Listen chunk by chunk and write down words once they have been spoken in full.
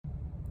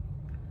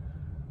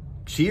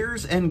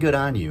Cheers and good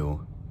on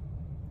you.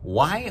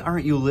 Why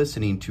aren't you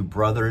listening to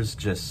Brothers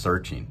Just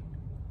Searching?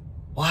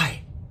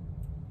 Why?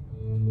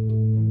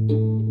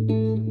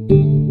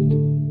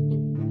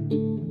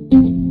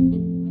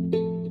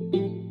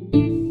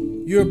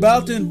 You're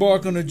about to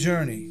embark on a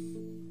journey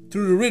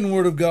through the written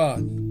word of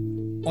God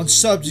on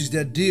subjects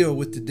that deal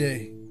with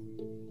today.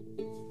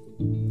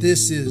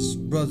 This is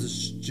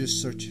Brothers Just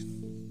Searching.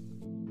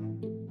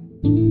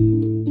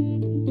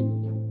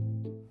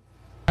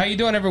 How you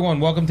doing, everyone?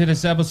 Welcome to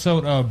this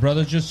episode of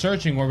Brothers Just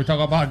Searching, where we talk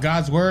about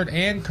God's Word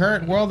and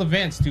current world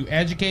events to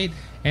educate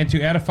and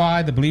to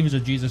edify the believers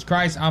of Jesus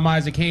Christ. I'm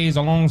Isaac Hayes.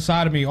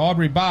 Alongside of me,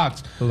 Aubrey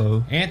Box.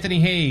 Hello. Anthony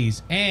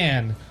Hayes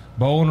and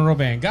Bowen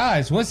Roban.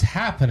 Guys, what's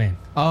happening?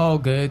 Oh,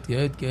 good. We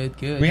had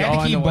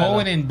to keep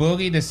Bowen and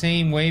Boogie the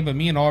same way, but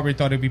me and Aubrey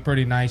thought it'd be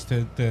pretty nice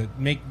to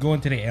go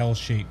into the L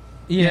shape.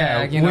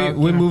 Yeah,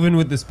 we're moving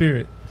with the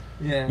spirit.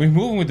 Yeah. We're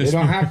moving with the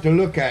spirit. They don't have to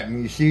look at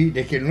me, see?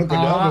 They can look the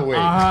other way.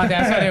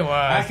 That's what it was.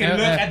 I can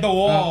look at the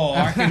wall.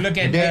 I can look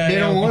at They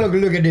don't want to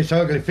look at this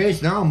ugly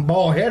face. Now I'm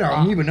bald headed.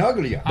 I'm even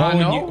uglier. I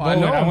know.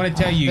 I want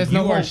to tell you,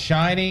 you are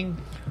shining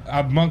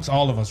amongst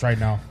all of us right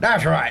now.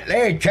 That's right.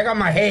 Hey, check out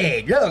my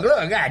head. Look,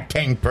 I got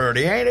ting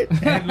pretty, ain't it?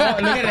 Look at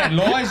that.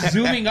 Lloyd's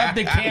zooming up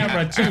the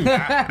camera, too.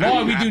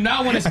 Lloyd, we do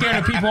not want to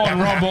scare the people on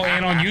Rumble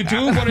and on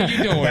YouTube. What are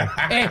you doing?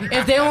 Hey,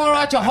 if they want to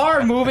watch a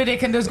horror movie, they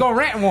can just go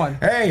rent one.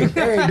 Hey,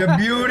 the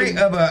beauty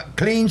of a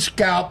clean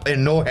scalp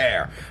and no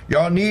hair.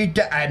 Y'all need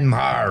to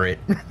admire it.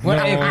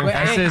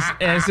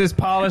 It's as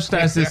polished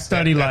as his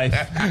study life.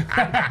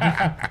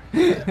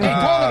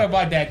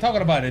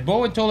 Talking about it.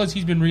 Bowen told us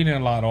he's been reading a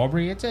lot,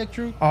 Aubrey. Is that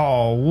true?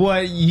 Oh,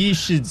 what? You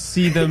should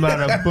see the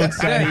amount of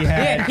books that he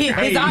had.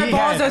 His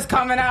eyeballs is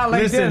coming out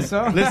like this.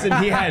 Huh? Listen,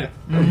 he had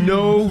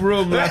no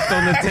room left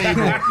on the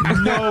table.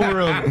 No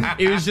room.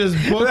 It was just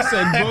books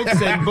and books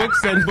and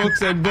books and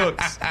books and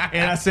books.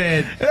 And I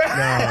said,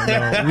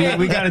 no,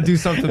 we got to do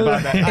something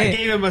about that. I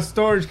gave him a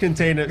storage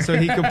container so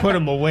he could put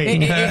them away.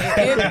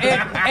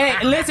 Hey,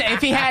 listen, if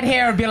he had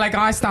hair, it'd be like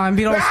Einstein,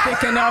 be all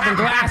sticking up and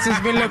glasses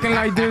be looking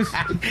like this.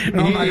 He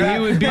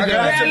would be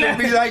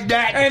like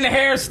that. And the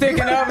hair sticking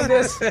up and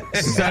this.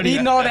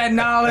 Eating all that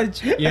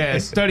knowledge. Yeah,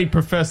 study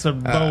Professor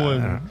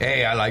Bowen.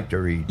 Hey, I like to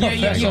read.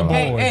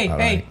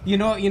 Hey, you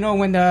know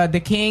when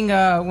the king,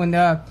 when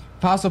the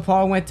Apostle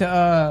Paul went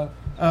to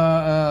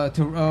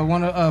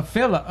one of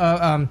Philip,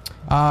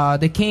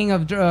 the king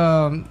of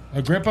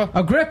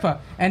Agrippa,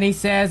 and he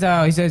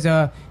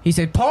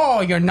said,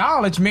 Paul, your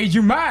knowledge made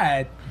you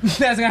mad.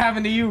 That's gonna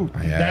happen to you.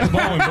 Yeah. That's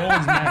Bowen.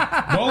 Bowen's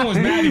mad. Bowen was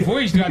mad before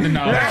he got the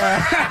knowledge.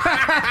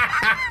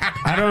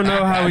 I don't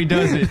know how he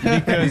does it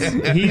because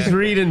he's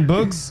reading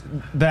books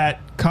that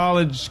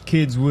college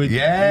kids would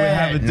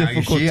have a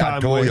difficult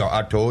time with.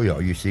 I told you.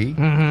 You see,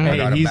 I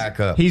gotta back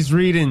up. He's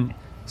reading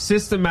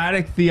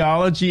systematic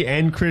theology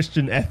and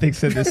Christian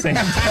ethics at the same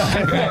time.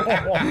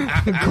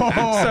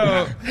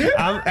 So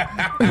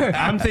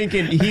I'm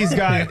thinking he's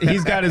got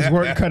his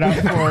work cut out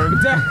for him.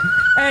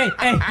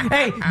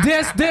 Hey,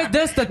 this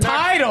the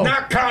title.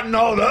 Not counting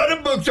all the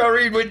other books I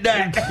read with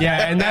that.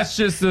 Yeah, and that's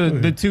just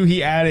the two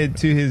he added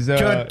to his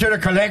to the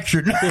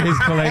collection. To his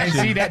collection.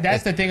 And see,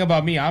 that's the thing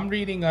about me. I'm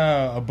reading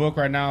a book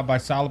right now by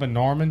Solomon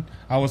Norman.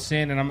 I was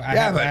saying, and I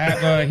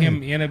have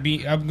him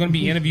I'm going to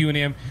be interviewing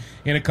him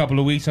in a couple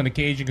of weeks on the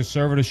Cajun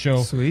Conservative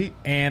Show. Sweet.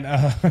 And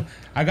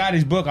I got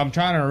his book. I'm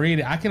trying to read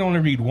it. I can only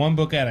read one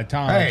book at a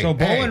time.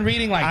 Bowen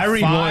reading like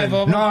five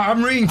of them. No,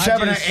 I'm reading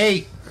 7 or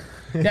 8.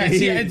 Yeah,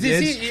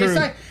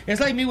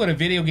 it's like me with a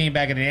video game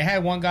back in the day. I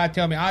had one guy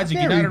tell me, Isaac,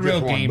 you're not a real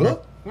gamer.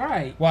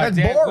 Right. That's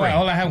boring.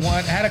 Well, I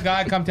had a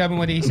guy come tell me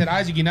one day. He said,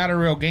 Isaac, you're not a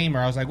real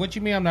gamer. I was like, what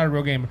you mean I'm not a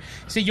real gamer?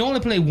 He said, you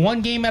only play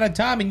one game at a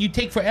time and you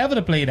take forever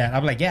to play that.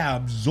 I'm like, yeah,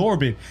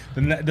 absorb it.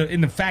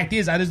 And the fact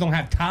is, I just don't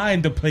have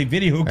time to play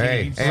video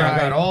games. Hey, I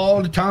got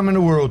all the time in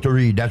the world to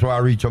read. That's why I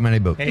read so many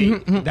books. Hey,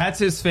 that's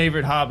his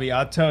favorite hobby,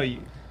 I'll tell you.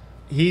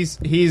 He's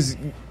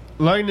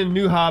learning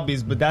new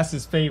hobbies, but that's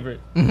his favorite.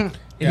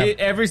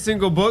 Every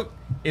single book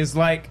is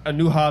like a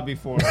new hobby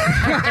for him.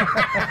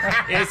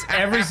 It's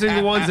every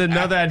single one's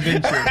another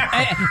adventure.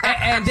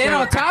 And then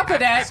on top of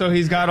that, so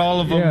he's got all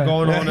of them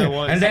going on at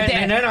once. And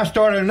then I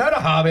started another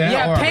hobby.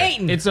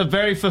 Painting. It's a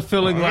very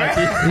fulfilling life.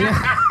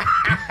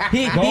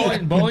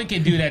 Bowen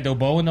can do that though.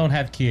 Bowen don't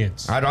have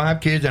kids. I don't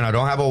have kids, and I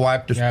don't have a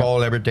wife to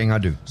spoil everything I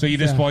do. So you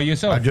just spoil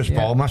yourself. I just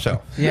spoil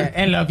myself. Yeah,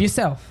 and love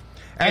yourself.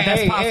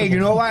 Hey, you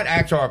know what?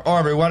 Ask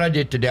Aubrey what I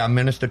did today. I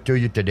ministered to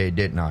you today,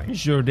 didn't I? You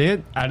sure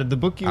did. Out of the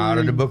book Out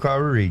of the book I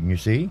was reading, you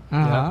see?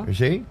 Uh-huh. You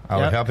see? I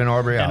was helping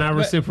Aubrey out. And I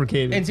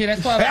reciprocated. And see,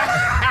 that's why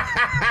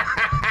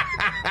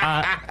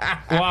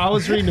I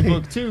was reading the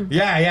book, too.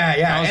 Yeah.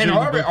 And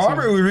Aubrey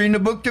was reading the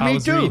book to me,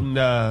 too. Reading,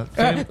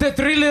 The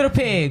Three Little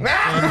Pigs.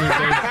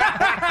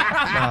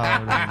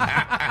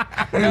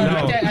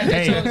 No.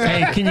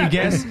 Hey, can you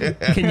guess?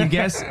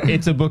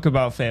 It's a book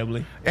about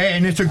family.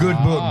 And it's a good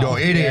book, though.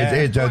 It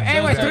is. It's a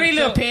Three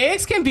Little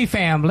Pigs can be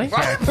family.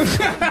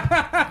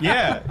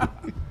 Yeah.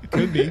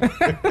 Could be.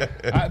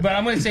 But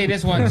I'm going to say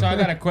this one. So I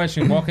got a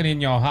question. Walking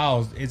in your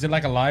house, is it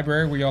like a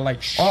library where you're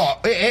like, shh? Oh,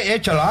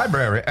 it's a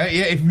library.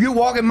 If you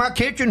walk in my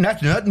kitchen,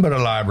 that's nothing but a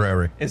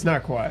library. It's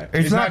not quiet.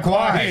 It's not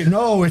quiet.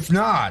 No, it's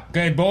not.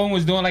 Okay, Bowen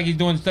was doing like he's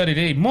doing study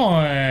today.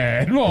 More.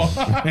 But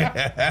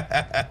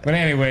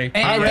anyway.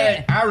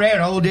 I read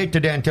all day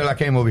today until I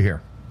came over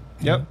here.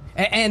 Yep.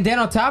 And then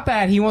on top of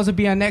that, he wants to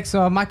be our next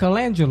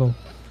Michelangelo.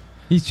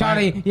 He's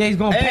trying to, he's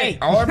going to Hey,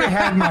 paint. Aubrey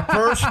had my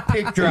first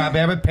picture I've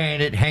ever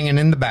painted hanging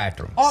in the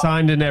bathroom.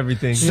 Signed and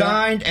everything.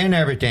 Signed and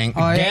everything.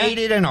 Oh, yeah?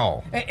 Dated and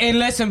all. And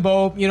listen,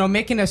 Bo,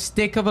 making a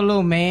stick of a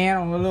little man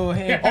on a little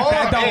head. Oh,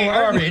 that don't hey,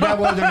 work. Aubrey, that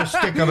wasn't a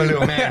stick of a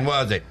little man,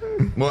 was it?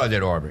 Was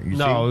it, Aubrey? You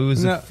No, see? it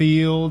was No. a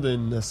field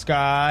and the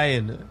sky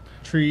and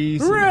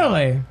trees.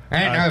 Really?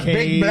 And a arcade.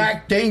 big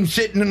black thing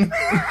sitting in...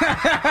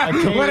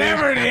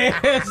 Whatever it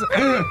is.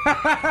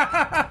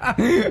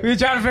 We're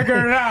trying to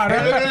figure it out. It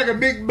Huh? looked like a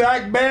big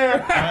black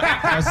bear.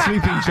 A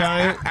sleeping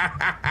giant.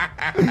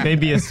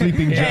 Maybe a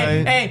sleeping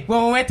giant. Hey,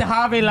 when we went to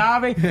Hobby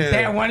Lobby,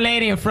 there had one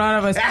lady in front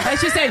of us, and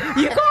she said,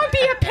 "You gonna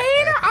be a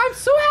painter? I'm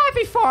so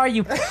happy for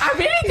you. I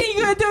really think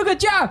you're gonna do a good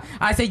job."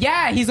 I said,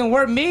 "Yeah, he's gonna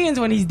worth millions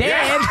when he's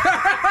dead."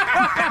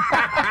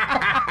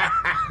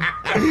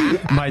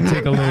 Might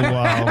take a little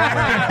while.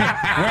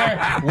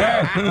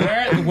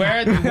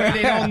 Where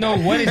they don't know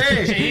what his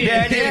picture Hey,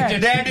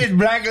 is. that is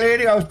black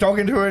lady. I was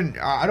talking to her, and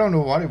I don't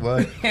know what it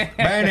was. But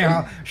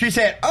anyhow, she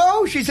said,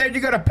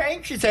 you got to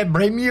paint? She said,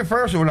 bring me your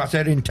first one. I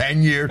said, in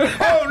 10 years.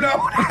 Oh,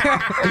 no.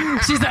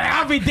 She's like,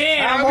 "I'll be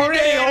dead. I'm I'll be already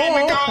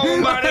dead in the old."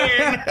 cold, buddy.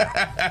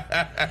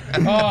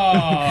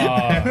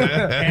 Oh.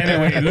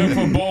 Anyway, look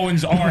for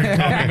Bowen's art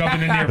coming up in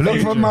the near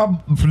future.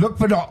 Look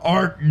for the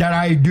art that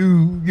I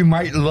do. You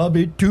might love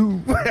it,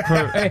 too.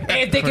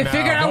 If they can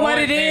figure out what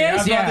it Hey, I is,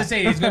 was about yeah. to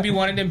say, it's going to be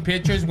one of them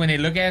pictures when they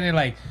look at it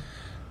like,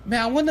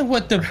 man, I wonder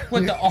what the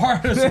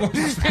artist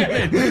was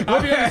feeling.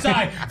 I'll be on the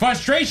side.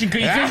 Frustration,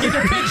 because you couldn't get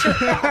the picture.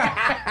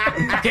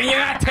 Can you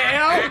not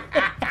tell?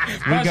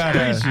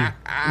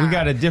 We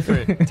got a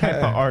different type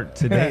of art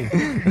today.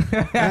 It's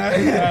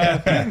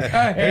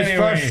Anyway.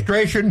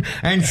 frustration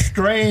and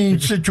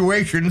strange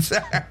situations.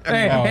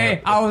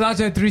 Hey, I was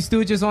watching Three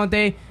Stooges one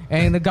day,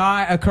 and the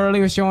guy,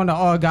 Curly, was showing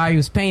the guy who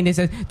was painting. He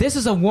says, "This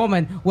is a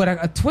woman with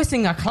a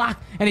twisting a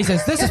clock," and he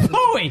says, "This is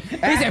Poe." He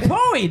said,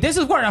 "Poe, this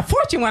is worth a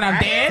fortune when I'm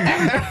dead."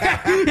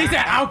 He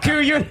said, "I'll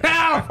kill you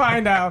now.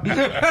 Find out."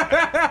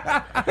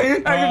 That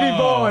could be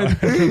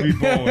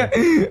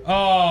Bowen.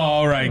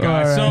 All right,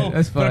 guys. All right, So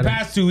that's for the funny.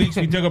 past 2 weeks,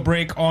 we took a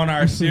break on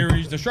our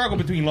series, The Struggle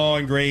Between Law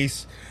and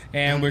Grace,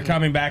 and we're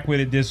coming back with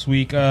it this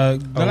week. The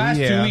last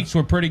 2 weeks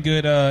were pretty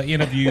good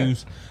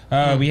interviews.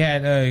 We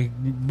had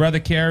Brother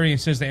Kerry and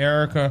Sister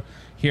Erica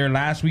here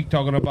last week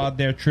talking about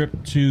their trip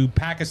to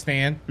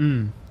Pakistan.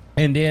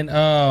 And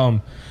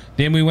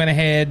then we went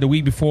ahead the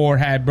week before,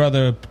 had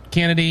Brother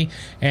Kennedy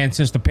and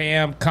Sister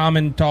Pam come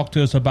and talk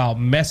to us about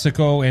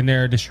Mexico and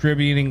their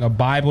distributing of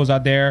Bibles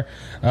out there,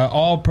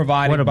 all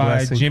provided by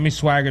blessing. Jimmy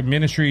Swaggart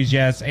Ministries.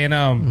 Yes,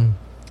 and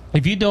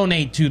if you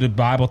donate to the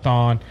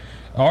Bible-thon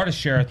or the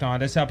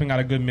Share-a-thon, that's helping out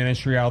a good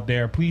ministry out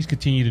there. Please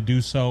continue to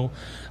do so.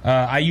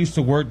 I used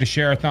to work the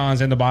Share-a-thons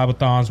and the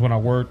Bible-thons when I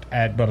worked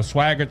at Brother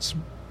Swaggart's,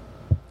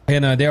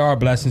 and there are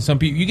blessings. Some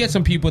people, you get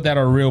some people that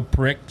are real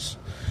pricks.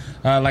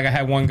 Like I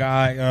had one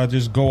guy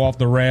just go off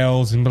the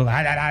rails and be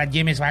like,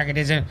 Jimmy Swaggart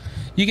isn't.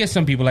 You get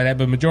some people like that,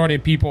 but majority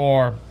of people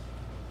are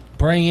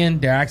praying.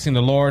 They're asking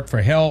the Lord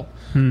for help.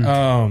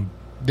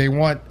 They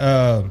want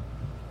the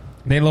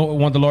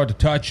Lord to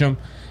touch them,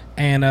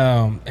 and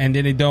then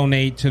they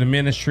donate to the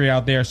ministry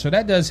out there. So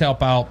that does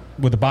help out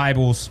with the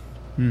Bibles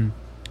and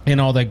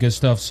all that good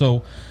stuff.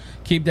 So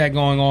keep that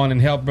going on and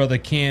help Brother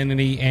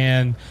Kennedy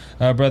and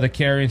Brother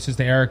Kerry and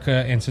Sister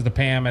Erica and Sister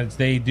Pam as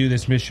they do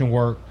this mission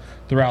work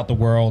throughout the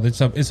world.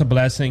 It's a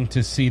blessing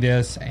to see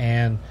this.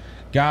 And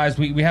guys,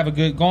 we have a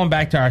good, going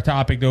back to our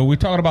topic though, we're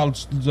talking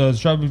about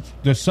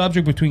the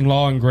subject between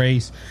law and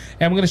grace,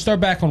 and we're going to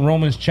start back on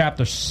Romans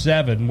chapter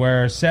 7,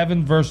 where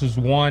 7 verses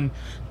 1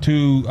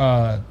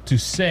 to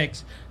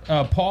 6,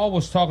 Paul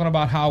was talking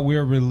about how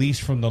we're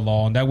released from the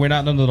law and that we're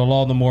not under the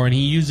law no more. And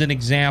he used an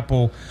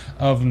example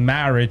of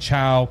marriage,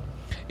 how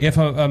if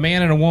a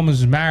man and a woman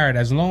is married,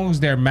 as long as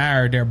they're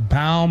married, they're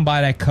bound by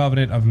that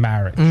covenant of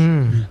marriage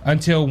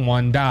until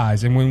one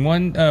dies. And when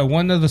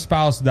one of the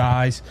spouse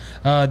dies,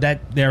 that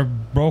they're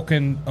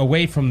broken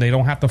away from. They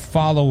don't have to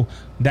follow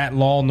that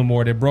law no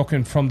more. They're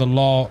broken from the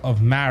law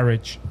of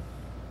marriage.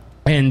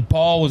 And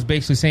Paul was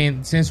basically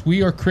saying, since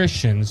we are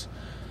Christians,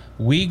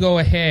 we go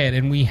ahead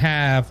and we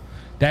have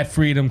that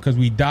freedom because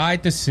we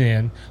died to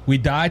sin, we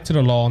died to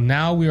the law.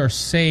 Now we are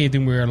saved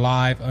and we are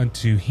alive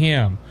unto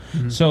Him.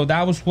 So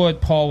that was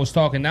what Paul was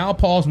talking. Now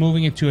Paul's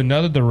moving into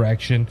another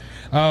direction.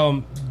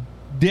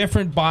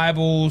 Different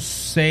Bibles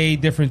say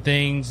different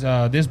things.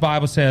 This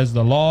Bible says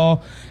the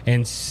law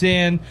and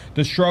sin,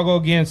 the struggle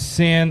against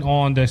sin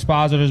on the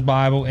Expositor's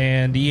Bible,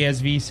 and the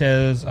ESV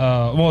says,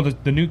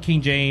 the New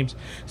King James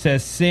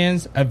says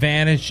sin's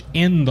advantage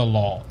in the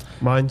law.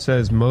 Mine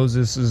says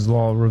Moses'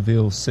 law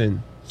reveals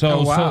sin. So,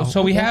 Oh, wow.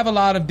 so we Okay. have a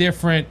lot of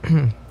different,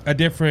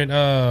 Titles.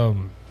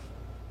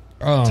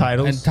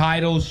 and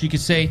titles. You could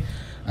say,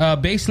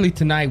 basically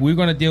tonight we're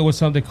going to deal with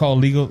something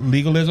called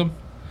legalism.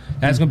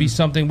 That's going to be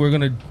something we're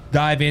going to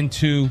dive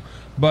into.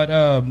 But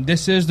I want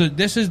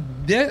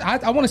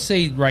to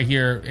say right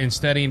here in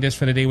studying this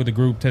for the day with the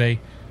group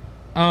today,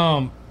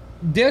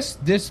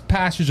 this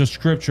passage of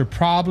scripture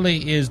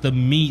probably is the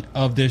meat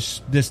of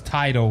this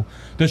title,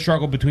 the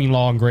struggle between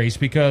law and grace,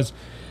 because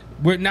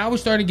we're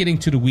starting getting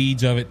to the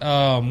weeds of it.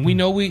 We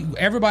know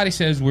everybody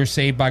says we're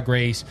saved by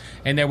grace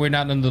and that we're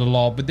not under the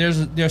law, but there's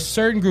a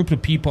certain group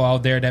of people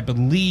out there that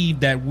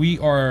believe that we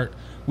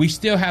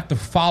still have to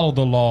follow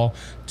the law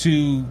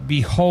to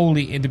be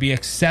holy and to be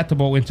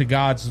acceptable into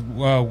God's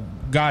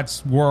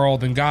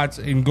world and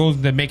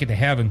goes to make it to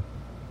heaven.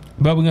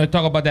 But we're going to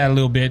talk about that a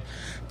little bit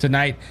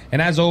tonight.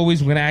 And as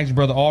always, we're going to ask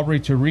Brother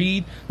Aubrey to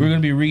read. We're going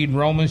to be reading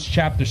Romans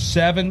chapter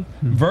 7,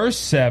 verse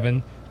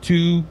 7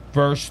 to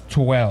verse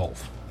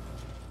 12.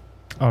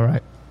 All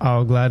right,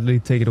 I'll gladly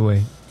take it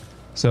away.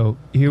 So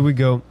here we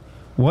go.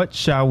 What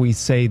shall we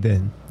say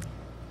then?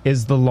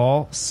 Is the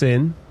law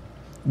sin?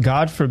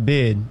 God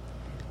forbid.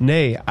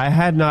 Nay, I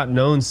had not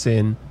known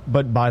sin,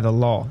 but by the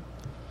law.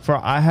 For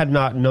I had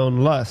not known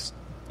lust,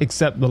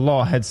 except the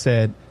law had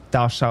said,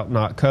 Thou shalt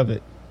not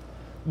covet.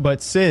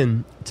 But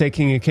sin,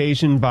 taking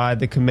occasion by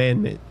the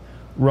commandment,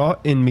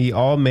 wrought in me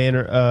all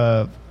manner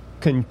of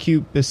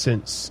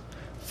concupiscence.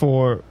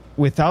 For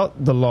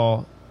without the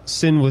law,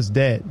 sin was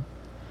dead.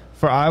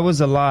 For I was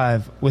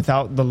alive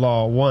without the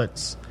law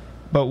once,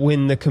 but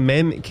when the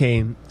commandment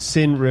came,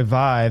 sin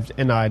revived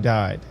and I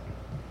died.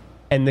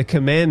 And the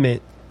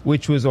commandment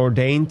which was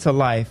ordained to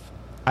life,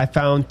 I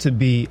found to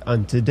be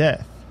unto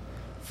death.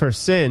 For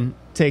sin,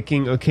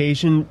 taking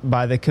occasion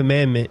by the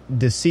commandment,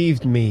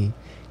 deceived me,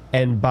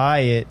 and by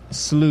it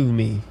slew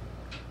me.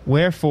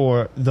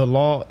 Wherefore the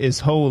law is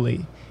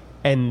holy,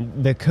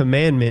 and the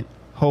commandment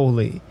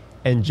holy,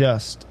 and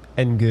just,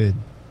 and good.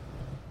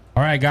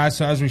 All right, guys,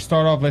 so as we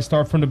start off, let's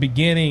start from the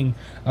beginning.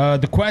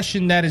 The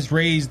question that is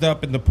raised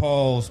up in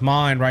Paul's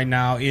mind right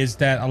now is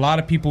that a lot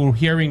of people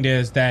hearing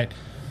this, that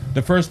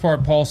the first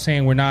part, Paul's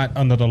saying we're not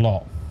under the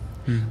law.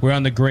 We're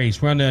under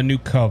grace. We're under a new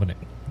covenant.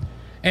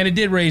 And it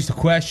did raise the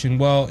question,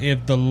 well,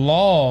 if the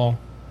law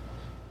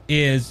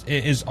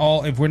is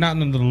all, if we're not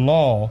under the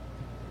law,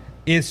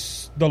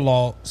 is the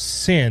law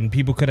sin?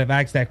 People could have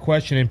asked that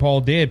question, and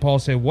Paul did. Paul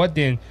said, what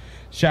then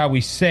shall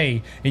we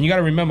say? And you got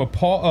to remember,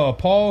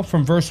 Paul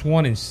from verse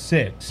 1 and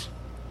 6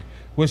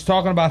 was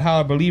talking about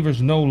how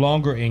believers no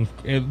longer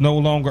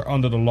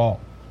under the law.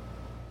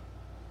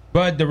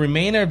 But the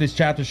remainder of this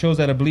chapter shows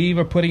that a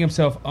believer putting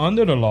himself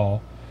under the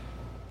law,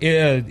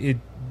 it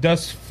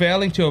thus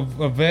failing to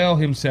avail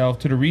himself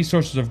to the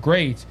resources of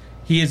grace,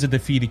 he is a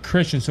defeated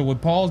Christian. So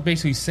what Paul's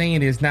basically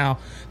saying is now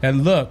that,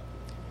 look,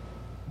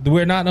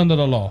 we're not under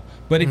the law.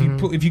 But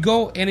if you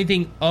go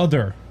anything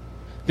other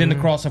than the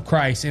cross of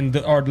Christ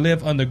or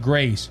live under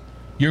grace,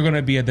 you're going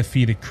to be a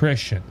defeated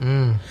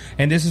Christian.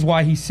 And this is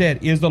why he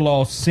said, is the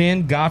law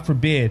sin? God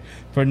forbid.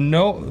 For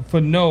no,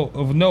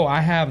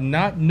 I have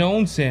not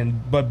known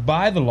sin, but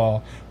by the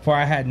law, for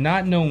I had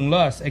not known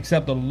lust,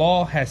 except the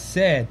law has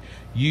said,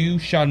 you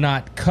shall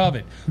not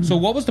covet. So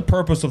what was the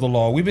purpose of the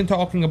law? We've been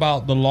talking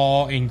about the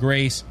law and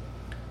grace.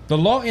 The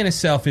law in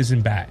itself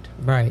isn't bad.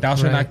 Right. Thou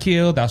shalt not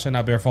kill, thou shalt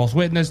not bear false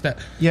witness. So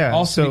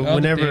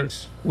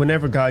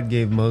whenever God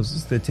gave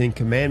Moses the 10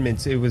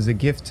 Commandments, it was a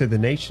gift to the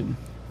nation.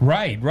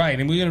 Right.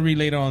 And we're going to read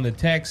later on the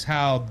text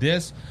how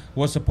this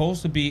was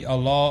supposed to be a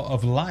law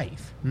of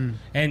life.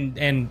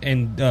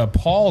 And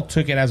Paul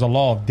took it as a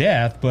law of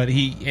death, but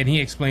he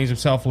explains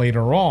himself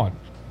later on.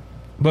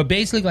 But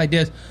basically like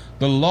this,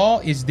 the law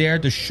is there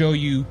to show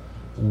you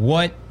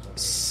what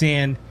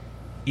sin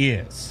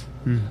is.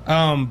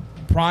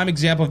 Prime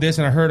example of this,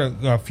 and I heard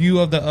a few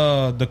of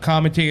the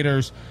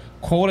commentators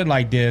quoted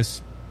like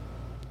this.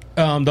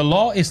 The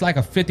law is like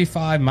a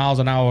 55 miles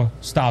an hour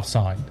stop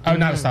sign.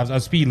 Not a stop sign, a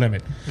speed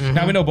limit.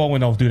 Now we know both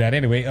windows do that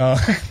anyway. No.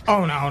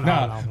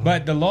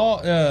 But the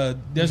law,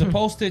 there's a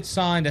posted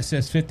sign that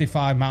says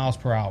 55 miles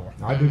per hour.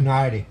 I do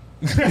 90.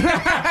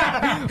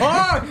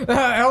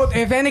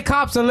 If any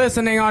cops are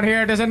listening on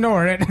here, just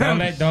ignore it.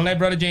 Don't let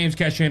Brother James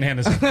catch you in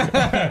Henderson.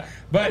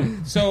 But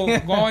so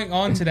going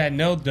on to that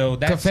note, though,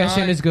 that confession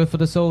sign is good for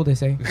the soul, they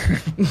say.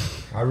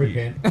 I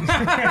repent.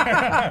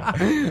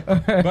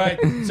 But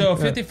so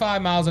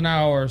 55 miles an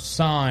hour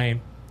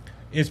sign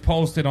is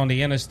posted on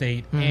the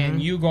interstate,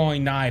 and you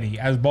going 90,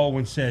 as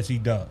Baldwin says he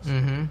does.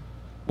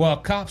 Well, a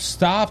cop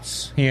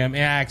stops him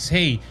and asks,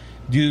 "Hey,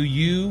 did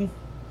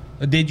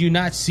you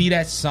not see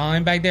that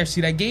sign back there?"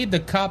 See, that gave the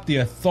cop the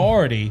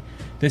authority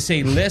to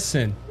say,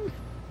 listen,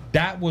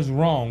 that was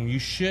wrong. You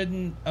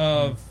shouldn't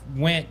have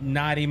went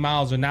 90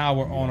 miles an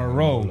hour on a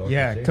road.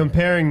 Yeah,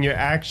 comparing your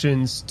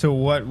actions to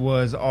what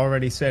was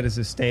already set as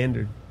a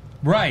standard.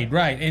 Right.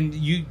 And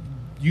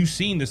you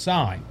seen the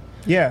sign.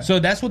 Yeah. So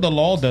that's what the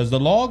law does. The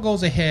law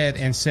goes ahead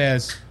and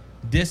says,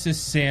 this is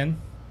sin.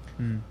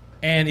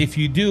 And if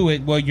you do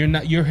it, well,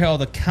 you're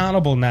held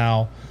accountable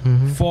now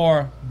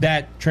for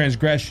that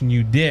transgression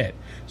you did.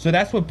 So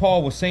that's what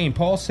Paul was saying.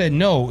 Paul said,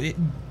 no.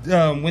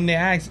 When they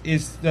asked,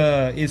 is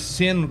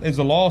the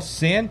law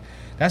sin?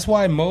 That's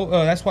why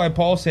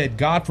Paul said,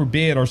 God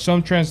forbid, or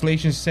some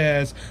translation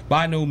says,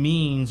 by no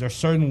means, or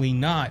certainly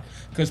not.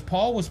 Because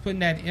Paul was putting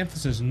that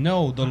emphasis.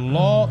 No, the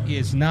law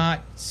is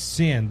not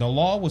sin. The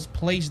law was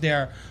placed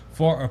there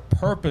for a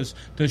purpose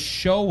to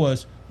show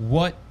us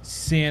what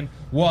sin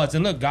was.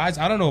 And look, guys,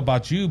 I don't know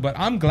about you, but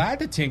I'm glad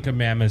the Ten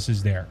Commandments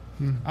is there.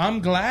 I'm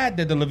glad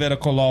that the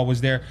Levitical law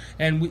was there.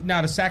 And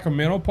now the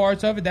sacramental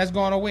parts of it, that's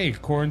gone away.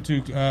 According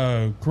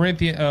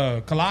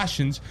to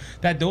Colossians,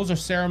 that those are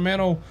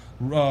sacramental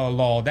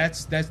law.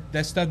 That's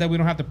stuff that we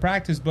don't have to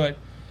practice. But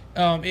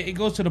it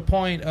goes to the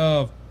point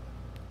of,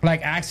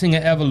 like, asking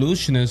an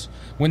evolutionist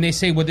when they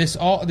say, well,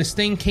 this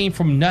thing came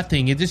from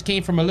nothing. It just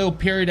came from a little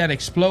period that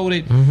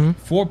exploded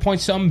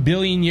 4-point-something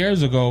billion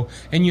years ago.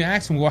 And you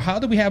ask them, well, how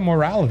do we have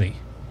morality?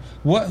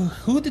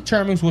 Who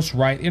determines what's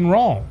right and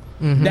wrong?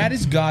 That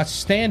is God's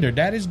standard.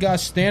 That is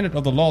God's standard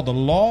of the law. The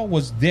law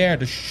was there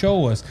to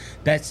show us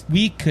that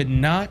we could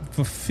not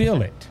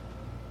fulfill it.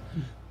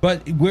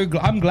 But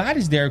I'm glad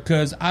it's there,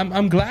 because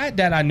I'm glad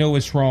that I know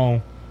it's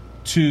wrong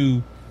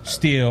to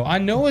steal. I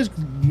know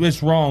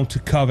it's wrong to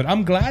covet.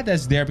 I'm glad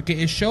that's there, because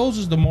it shows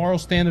us the moral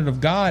standard of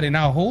God and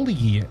how holy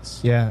He is.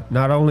 Yeah,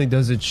 not only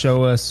does it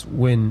show us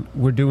when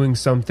we're doing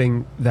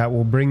something that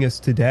will bring us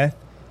to death,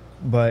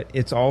 but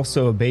it's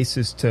also a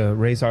basis to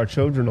raise our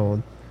children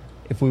on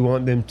if we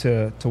want them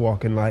to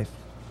walk in life.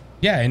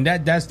 Yeah, and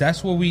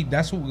that's what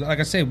like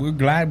I said, we're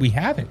glad we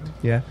have it.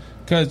 Yeah.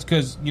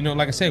 Because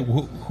like I said,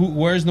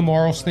 where's the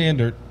moral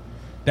standard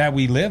that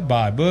we live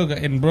by? Boog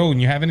and Bro,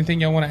 you have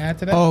anything y'all want to add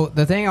to that? Oh,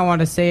 the thing I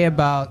want to say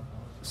about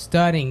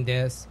studying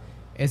this,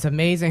 it's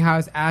amazing how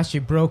it's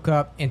actually broke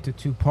up into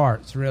two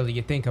parts, really.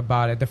 You think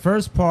about it. The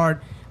first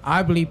part,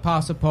 I believe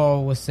Apostle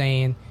Paul was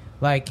saying,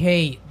 like,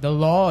 hey, the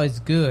law is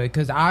good,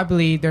 because I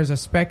believe there's a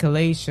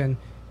speculation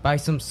by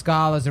some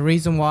scholars. The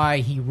reason why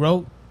he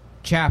wrote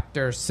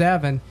chapter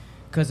 7,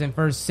 because in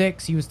verse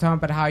 6 he was talking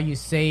about how you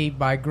saved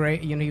by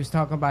grace. He was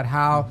talking about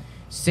how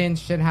sin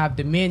should have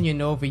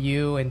dominion over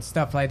you and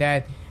stuff like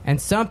that. And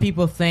some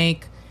people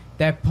think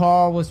that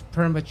Paul was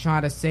pretty much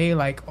trying to say,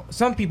 like,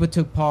 some people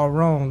took Paul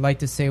wrong, like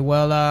to say,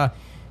 well,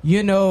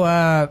 we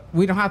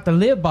don't have to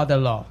live by the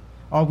law,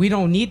 or we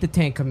don't need the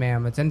Ten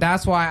Commandments. And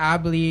that's why I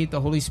believe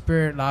the Holy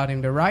Spirit allowed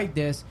him to write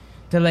this,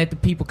 to let the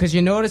people, because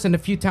you notice in a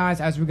few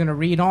times as we're going to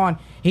read on,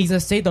 he's going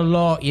to say the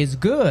law is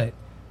good.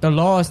 The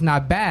law is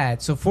not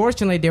bad. So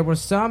fortunately, there were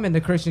some in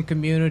the Christian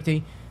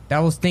community that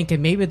was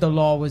thinking maybe the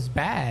law was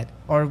bad,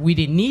 or we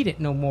didn't need it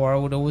no more,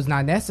 or it was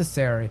not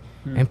necessary.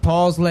 And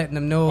Paul's letting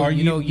them know,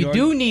 you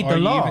do need the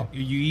law.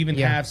 You even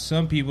have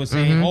some people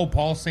saying, oh,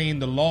 Paul's saying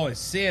the law is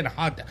sin.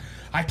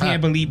 I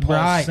can't believe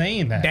Paul's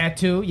saying that. That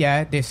too,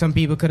 yeah. Some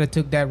people could have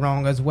took that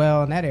wrong as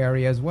well in that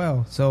area as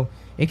well. So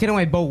it can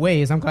went both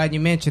ways. I'm glad you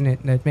mentioned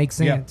it. That makes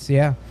sense.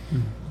 Yeah.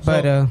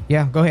 But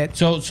go ahead.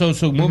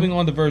 So moving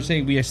on to verse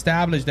 8, we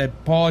established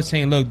that Paul is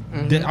saying, look,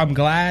 I'm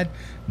glad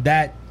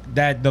that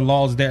the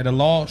law is there. The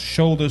law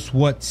showed us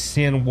what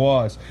sin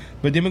was.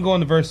 But then we go on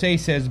to verse 8,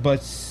 says,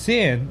 but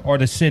sin, or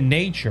the sin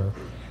nature,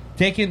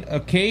 taking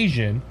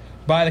occasion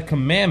by the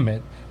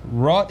commandment,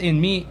 wrought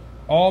in me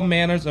all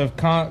manners of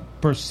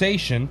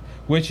conversation,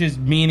 which is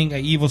meaning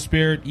an evil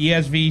spirit.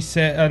 ESV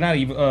said, not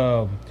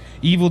evil,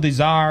 evil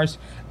desires.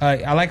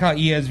 I like how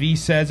ESV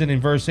says it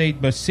in verse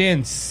 8, but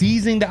sin,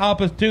 seizing the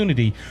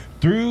opportunity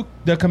through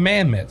the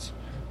commandments,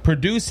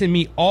 produced in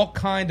me all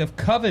kind of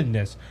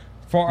covetousness.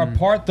 For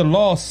apart the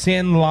law,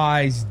 sin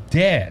lies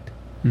dead.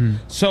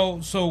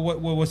 So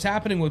what's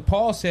happening with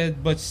Paul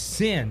said, but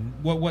sin,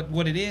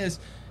 what it is,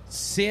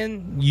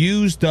 sin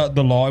used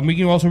the law. And we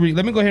can also read,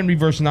 let me go ahead and read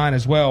verse 9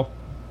 as well,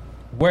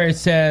 where it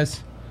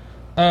says,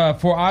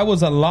 for I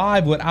was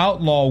alive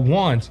without law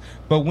once,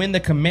 but when the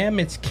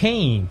commandments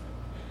came,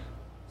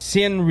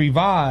 sin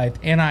revived,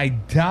 and I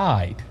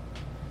died.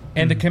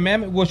 And the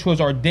commandment which was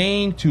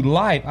ordained to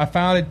life, I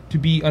found it to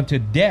be unto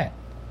death.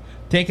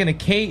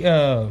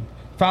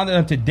 Found it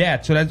unto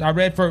death. So that's, I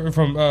read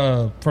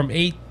from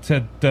 8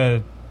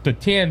 to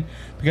 10,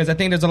 because I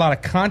think there's a lot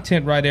of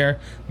content right there,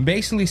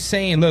 basically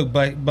saying, look,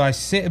 but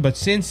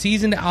sin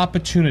seizing the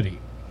opportunity.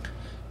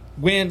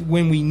 When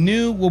we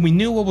knew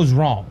what was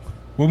wrong,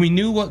 when we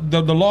knew what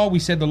the law, we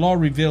said the law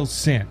reveals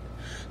sin.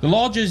 The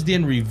law just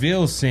didn't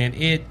reveal sin.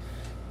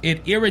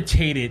 It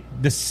irritated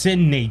the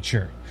sin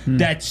nature.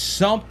 That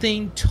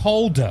something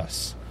told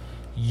us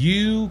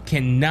you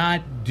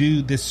cannot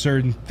do this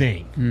certain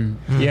thing.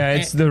 Yeah,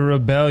 it's the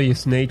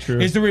rebellious nature.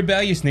 It's the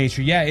rebellious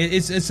nature. Yeah,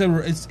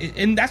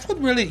 and that's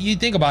what really, you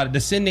think about it, the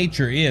sin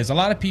nature is. A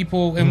lot of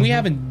people, and we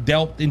haven't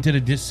delved into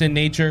the sin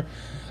nature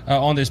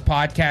on this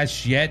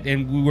podcast yet,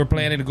 and we were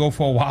planning to go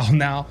for a while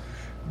now.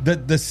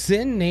 The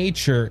sin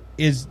nature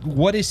is,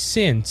 what is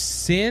sin?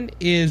 Sin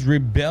is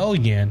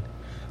rebellion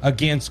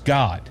against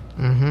God.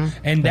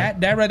 And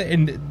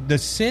and the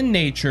sin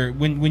nature,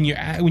 when you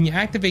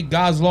activate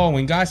God's law,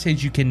 when God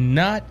says you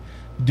cannot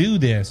do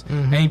this.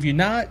 And if you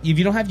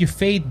don't have your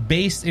faith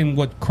based in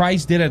what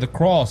Christ did at the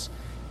cross,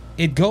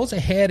 it goes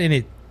ahead and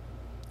it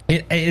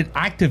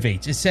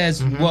activates. It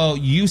says, well,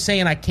 you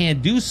saying I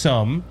can't do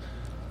something,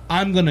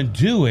 I'm going to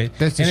do it.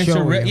 That's to and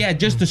show you.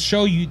 just to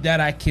show you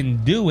that I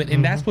can do it.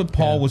 And that's what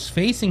Paul was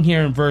facing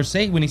here in verse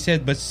 8 when he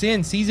said, but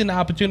sin, seizing the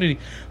opportunity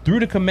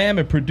through the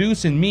commandment,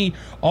 produce in me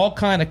all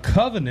kind of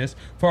covetousness,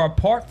 for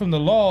apart from the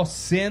law,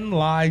 sin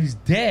lies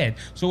dead.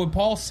 So what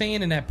Paul's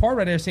saying in that part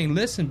right there, saying,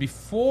 listen,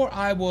 before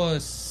I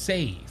was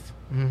saved,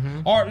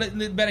 or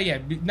better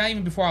yet, not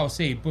even before I was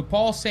saved, but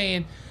Paul's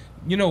saying,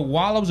 you know,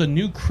 while I was a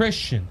new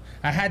Christian,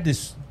 I had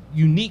this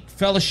unique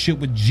fellowship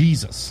with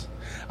Jesus.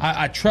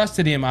 I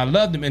trusted him. I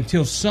loved him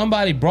until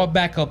somebody brought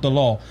back up the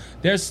law.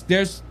 There's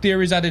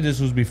theories out there. This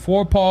was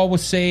before Paul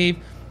was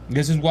saved.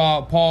 This is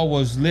while Paul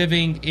was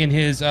living in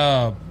his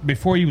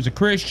before he was a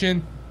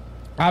Christian.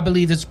 I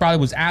believe this probably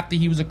was after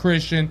he was a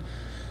Christian.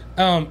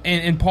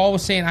 And Paul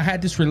was saying, I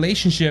had this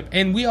relationship,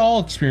 and we all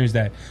experienced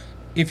that.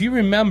 If you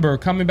remember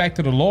coming back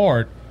to the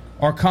Lord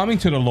or coming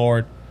to the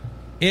Lord,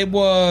 it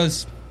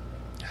was,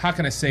 how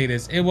can I say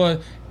this? It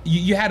was,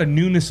 you had a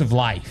newness of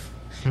life.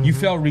 You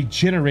felt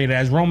regenerated,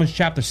 as Romans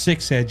chapter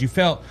 6 said. You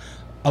felt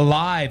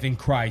alive in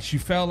Christ. You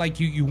felt like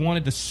you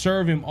wanted to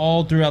serve him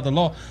all throughout the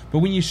law. But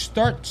when you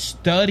start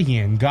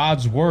studying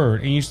God's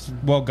word, and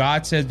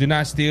God says, do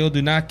not steal,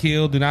 do not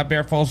kill, do not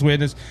bear false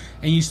witness,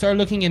 and you start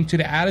looking into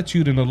the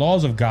attitude and the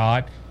laws of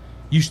God,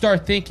 you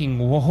start thinking,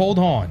 well, hold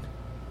on.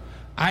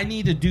 I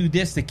need to do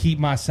this to keep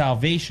my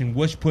salvation,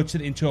 which puts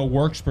it into a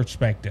works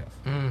perspective.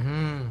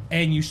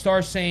 And you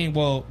start saying,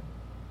 well,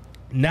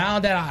 now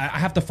that I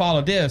have to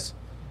follow this,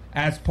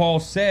 as Paul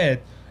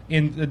said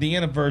in the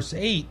end of verse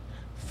 8,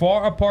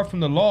 far apart from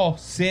the law,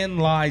 sin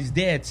lies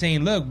dead.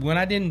 Saying, look, when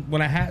I didn't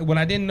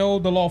know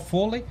the law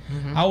fully,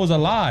 I was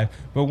alive.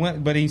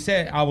 But he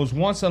said, I was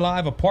once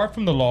alive apart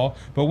from the law.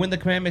 But when the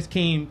commandments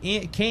came,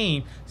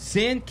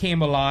 sin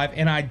came alive,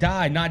 and I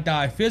died. Not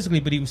died physically,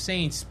 but he was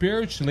saying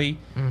spiritually,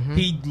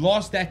 he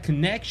lost that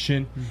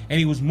connection, and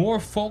he was more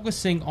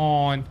focusing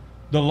on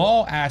the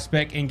law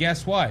aspect. And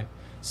guess what?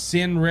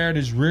 Sin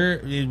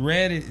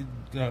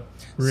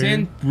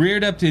sin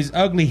reared up to his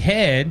ugly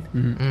head,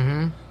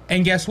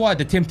 and guess what?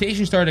 The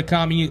temptation started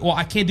coming. Well,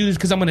 I can't do this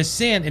because I'm going to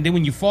sin, and then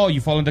when you fall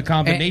into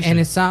condemnation. And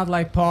it sounds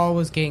like Paul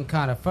was getting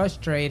kind of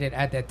frustrated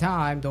at that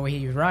time, though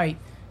he's right,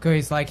 because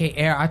he's like,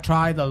 hey, I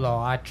tried the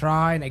law. I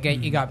tried, and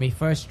again, you got me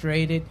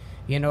frustrated.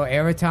 You know,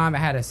 every time I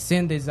had a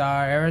sin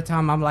desire, every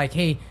time I'm like,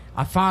 hey,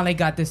 I finally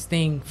got this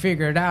thing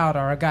figured out,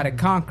 or I got it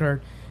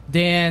conquered,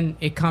 then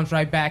it comes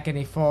right back and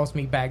it falls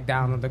me back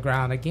down on the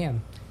ground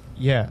again.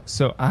 Yeah,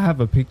 so I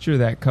have a picture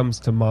that comes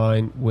to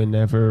mind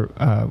whenever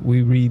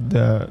we read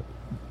the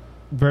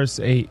verse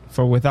 8,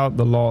 for without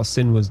the law,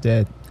 sin was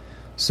dead.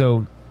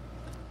 So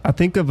I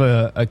think of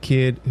a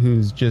kid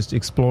who's just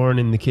exploring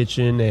in the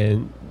kitchen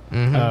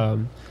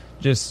and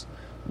just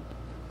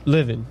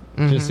living,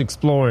 just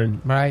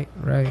exploring. Right.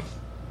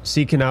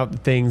 Seeking out the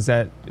things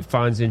that it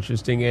finds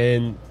interesting.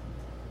 And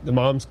the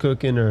mom's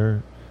cooking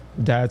or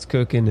dad's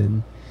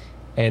cooking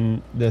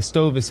and the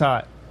stove is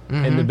hot.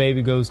 And the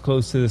baby goes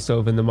close to the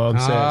stove, and the mom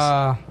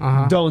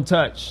says, don't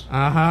touch.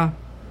 But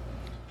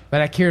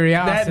that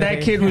curiosity.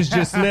 That kid was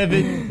just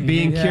living,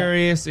 being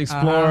curious,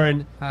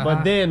 exploring.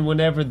 But then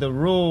whenever the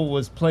rule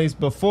was placed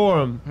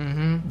before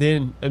him,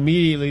 then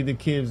immediately the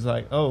kid's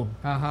like, oh,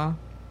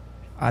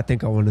 I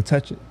think I want to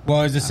touch it.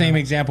 Well, it's the same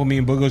example me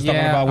and Booger was talking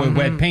about with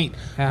wet paint.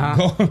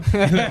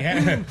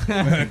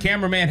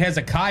 Cameraman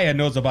Hezekiah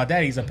knows about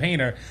that. He's a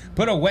painter.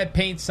 Put a wet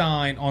paint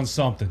sign on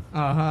something.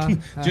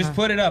 Just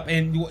put it up,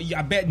 and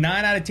I bet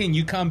 9 out of 10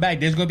 you come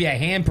back, there's going to be a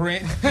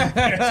handprint.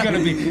 There's going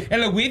to be,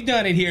 and look, we've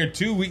done it here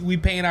too. We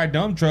paint our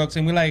dump trucks,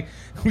 and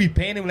we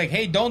paint it. We're like,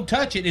 hey, don't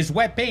touch it. It's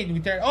wet paint. And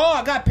we turn, oh,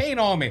 I got paint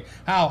on me.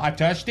 How? I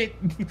touched it.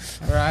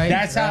 Right.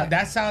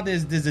 That's how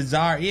this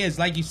desire is.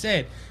 Like you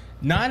said.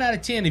 9 out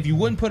of 10, if you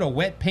wouldn't put a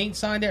wet paint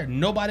sign there,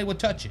 nobody would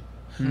touch it.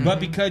 But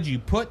because you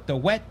put the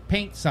wet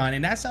paint sign,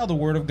 and that's how the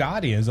word of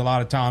God is a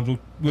lot of times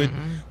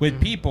with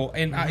people.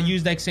 And I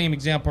used that same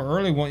example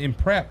earlier in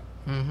prep.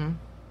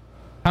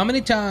 How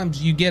many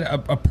times you get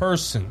a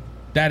person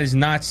that is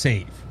not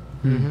saved,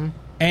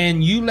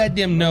 and you let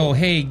them know,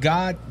 hey,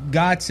 God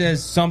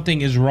says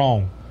something is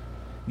wrong.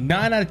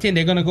 9 out of 10,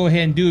 they're going to go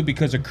ahead and do it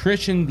because a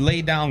Christian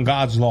laid down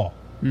God's law.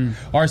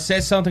 Or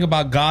says something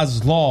about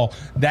God's law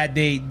that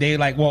they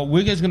like, well,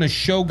 we're just going to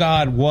show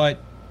God what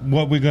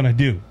we're going to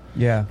do.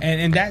 Yeah.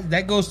 And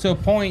that goes to a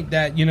point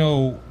that, you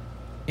know,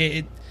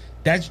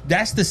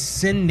 that's the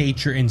sin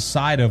nature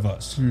inside of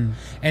us.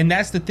 And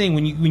that's the thing,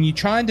 when you're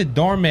trying to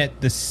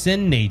dormant the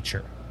sin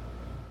nature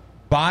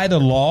by the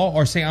law,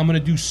 or say I'm going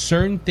to do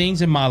certain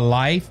things in my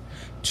life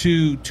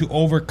to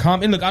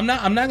overcome. And look, I'm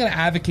not going to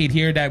advocate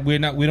here that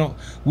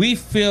we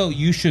feel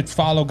you should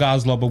follow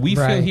God's law, but we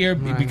feel here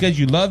because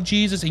you love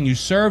Jesus and you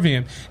serve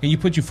him and you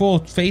put your full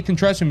faith and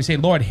trust in him and say,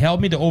 Lord, help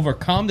me to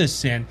overcome this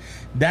sin.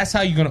 That's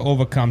how you're going to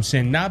overcome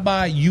sin, not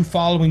by you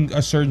following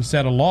a certain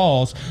set of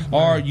laws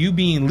or you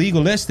being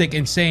legalistic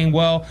and saying,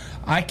 well,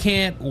 I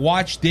can't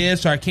watch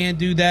this or I can't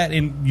do that.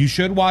 And you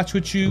should watch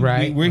what you,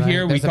 we're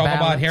here. There's we talk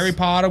about Harry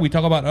Potter. We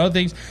talk about other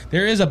things.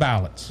 There is a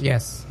balance.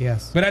 Yes.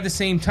 But at the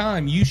same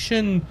time, you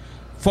shouldn't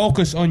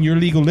focus on your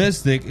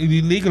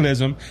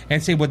legalism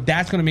and say, well,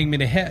 that's going to make me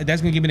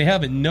that's going to get me to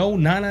heaven. No,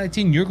 9 out of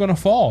 10, you're going to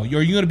fall.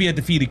 You're going to be a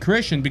defeated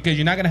Christian because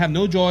you're not going to have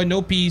no joy,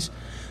 no peace,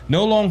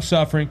 no long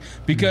suffering,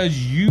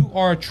 because you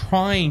are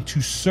trying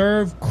to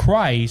serve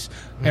Christ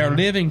or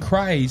live in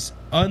Christ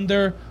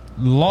under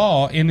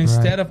law and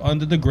instead of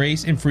under the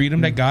grace and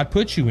freedom that God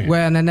puts you in.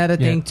 Well, and another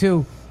thing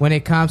too, when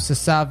it comes to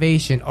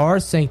salvation or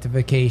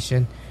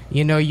sanctification,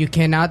 you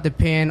cannot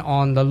depend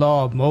on the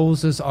law of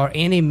Moses or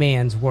any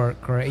man's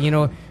work, right?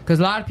 Because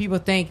a lot of people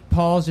think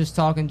Paul's just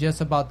talking just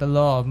about the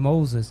law of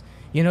Moses.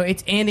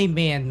 It's any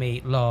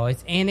man-made law.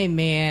 It's any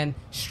man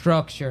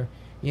structure,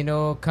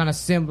 kind of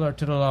similar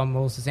to the law of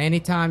Moses.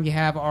 Anytime you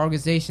have an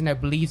organization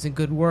that believes in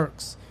good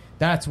works,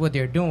 that's what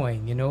they're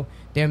doing,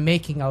 They're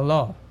making a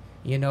law.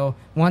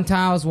 One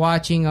time I was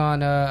watching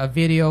on a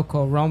video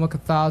called Roman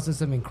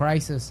Catholicism in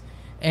Crisis,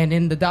 and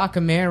in the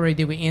documentary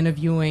they were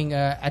interviewing,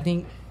 I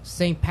think,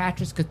 St.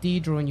 Patrick's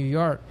Cathedral in New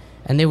York,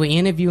 and they were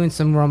interviewing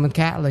some Roman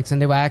Catholics, and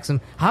they were asking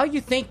them, how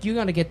you think you're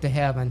going to get to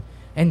heaven?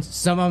 And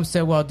some of them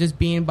said, well, just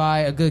being by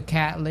a good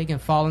Catholic and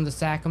following the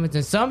sacraments.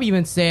 And some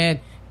even said,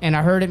 and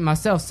I heard it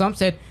myself, some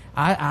said,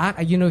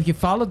 if you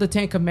follow the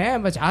 10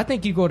 Commandments, I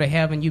think you go to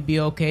heaven, you'd be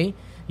okay.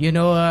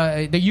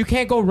 You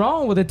can't go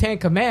wrong with the 10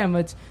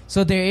 Commandments.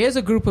 So there is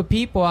a group of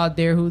people out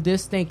there who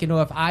just think,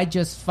 if I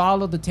just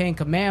follow the 10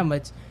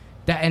 Commandments,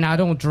 and I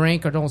don't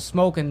drink or don't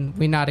smoke, and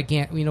we're not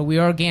against, we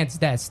are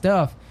against that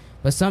stuff.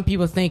 But some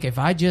people think if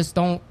I just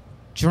don't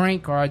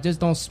drink or I just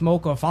don't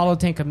smoke or follow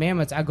 10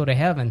 Commandments, I go to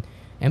heaven.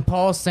 And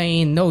Paul's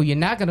saying, no, you're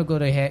not going to go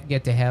to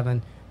get to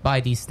heaven by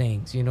these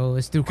things.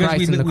 It's through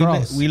Christ and the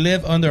cross. We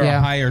live under a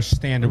higher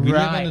standard. We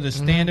live under the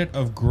standard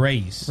of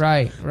grace.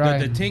 Right.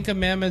 The 10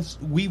 Commandments,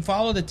 we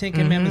follow the 10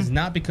 Commandments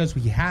not because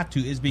we have to.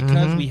 It's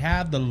because we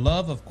have the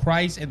love of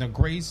Christ and the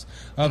grace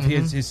of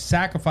his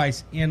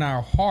sacrifice in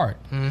our heart.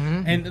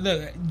 And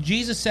look,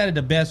 Jesus said it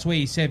the best way.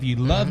 He said, if you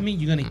love me,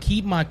 you're going to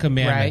keep my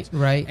commandments.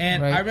 Right.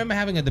 And I remember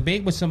having a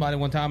debate with somebody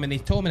one time, and they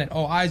told me that,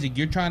 oh, Isaac,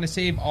 you're trying to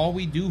say if all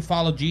we do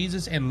follow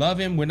Jesus and love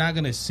him, we're not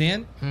going to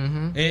sin.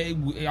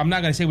 I'm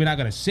not going to say we're not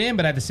going to sin,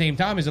 but at the same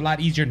time, it's a lot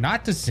easier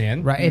not to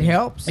sin. Right, it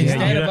helps.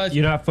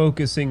 You're not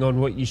focusing on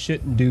what you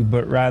shouldn't do,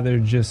 but rather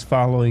just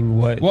following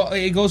what. Well,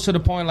 it goes to the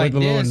point like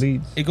this. Lord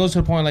leads. It goes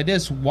to the point like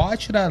this. Why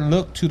should I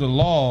look to the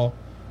law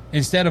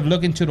instead of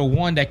looking to the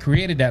one that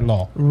created that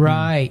law?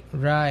 Right.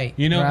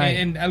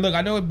 And look,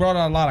 I know it brought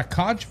out a lot of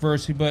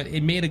controversy, but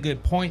it made a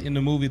good point in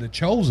the movie The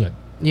Chosen.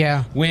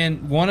 Yeah.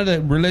 When one of the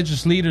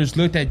religious leaders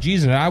looked at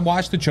Jesus, and I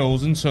watched The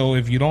Chosen, so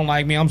if you don't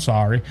like me, I'm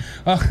sorry.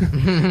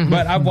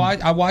 But I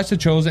watched The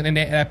Chosen, and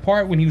that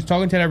part when he was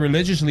talking to that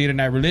religious leader, and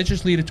that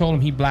religious leader told him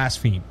he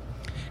blasphemed.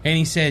 And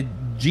he said,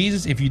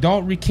 Jesus, if you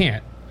don't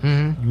recant,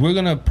 we're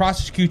going to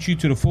prosecute you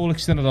to the full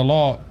extent of the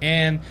law.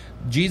 And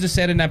Jesus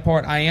said in that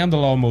part, I am the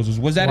law of Moses.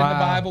 Was that in the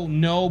Bible?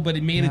 No, but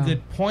it made a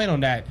good point on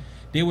that.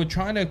 They were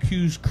trying to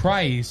accuse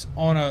Christ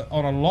on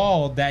a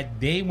law that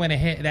he went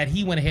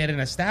ahead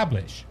and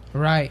established.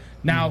 Right.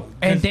 Now,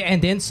 and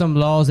then some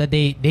laws that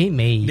they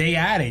made. They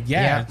added,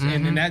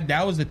 and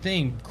that was the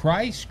thing.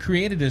 Christ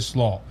created this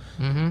law,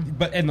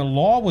 but the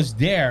law was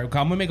there. I'm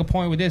gonna make a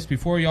point with this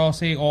before y'all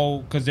say, oh,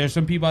 because there's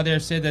some people out there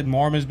said that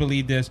Mormons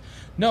believe this.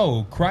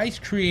 No,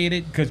 Christ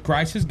created, because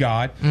Christ is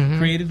God,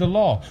 created the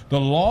law. The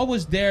law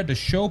was there to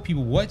show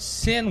people what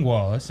sin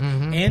was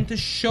and to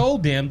show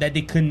them that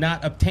they could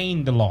not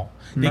obtain the law.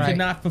 They could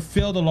not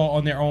fulfill the law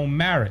on their own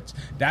merits.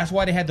 That's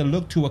why they had to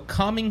look to a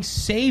coming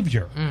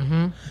Savior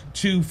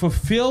to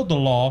fulfill the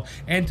law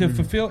and to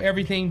fulfill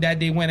everything that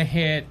they went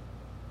ahead,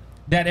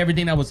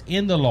 everything that was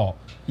in the law.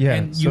 Yeah,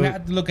 and you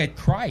have to look at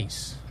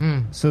Christ.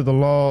 So the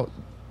law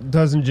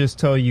doesn't just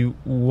tell you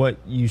what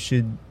you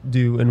should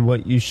do and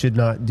what you should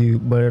not do,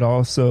 but it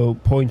also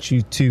points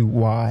you to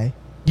why.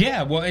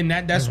 Yeah, well, and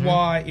that's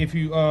why if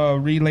you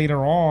read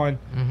later on,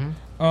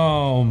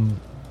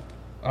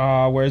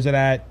 where is it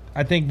at?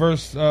 I think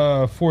verse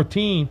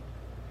 14.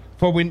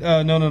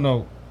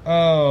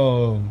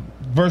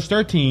 Verse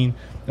 13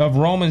 of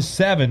Romans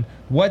 7.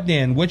 What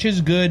then? Which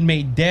is good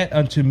made debt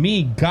unto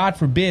me? God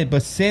forbid.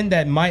 But sin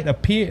that might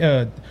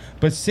appear,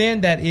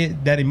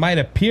 it might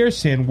appear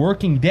sin,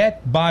 working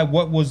debt by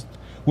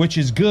which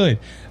is good.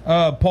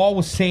 Paul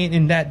was saying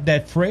in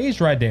that phrase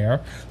right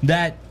there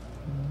that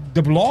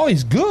the law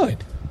is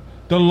good.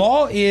 The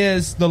law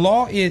is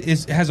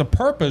has a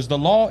purpose. The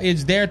law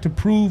is there to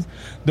prove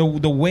the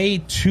way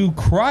to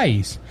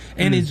Christ,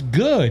 and it's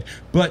good.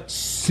 But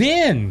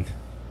sin,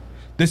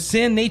 the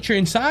sin nature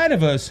inside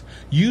of us,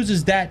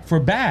 uses that for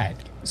bad.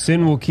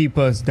 sin will keep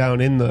us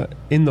down in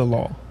the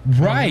law.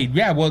 Right.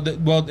 Yeah. Well,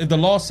 if the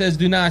law says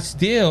do not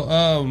steal,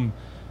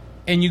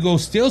 and you go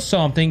steal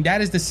something,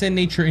 that is the sin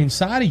nature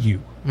inside of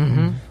you,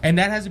 and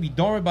that has to be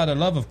dormant by the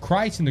love of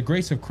Christ and the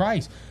grace of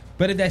Christ.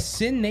 But if that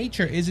sin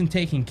nature isn't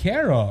taken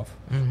care of,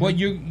 well,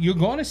 you're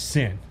going to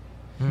sin.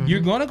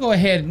 You're going to go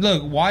ahead.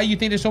 Look, why you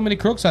think there's so many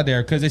crooks out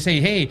there? Because they say,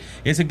 hey,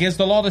 it's against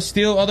the law to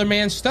steal other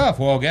man's stuff.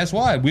 Well, guess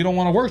what? We don't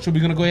want to work, so we're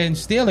going to go ahead and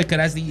steal it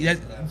because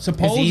that's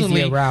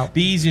supposedly the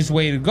easiest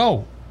way to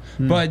go.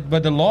 But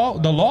the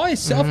law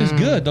itself is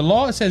good. The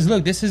law says,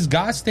 look, this is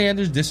God's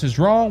standards. This is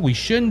wrong. We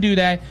shouldn't do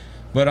that.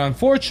 But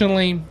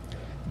unfortunately,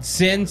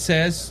 sin's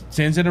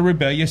in a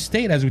rebellious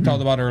state, as we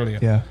talked about earlier.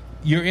 Yeah.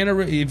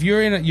 If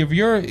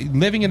you're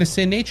living in a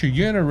sin nature,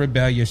 you're in a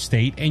rebellious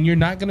state, and you're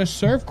not going to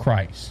serve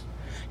Christ.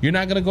 You're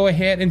not going to go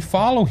ahead and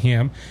follow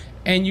him,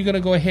 and you're going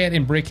to go ahead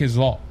and break his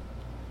law.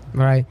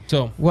 Right.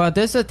 So, well,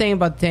 this is the thing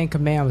about the Ten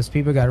Commandments.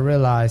 People got to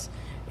realize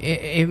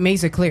it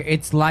makes it clear.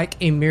 It's like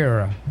a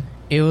mirror.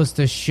 It was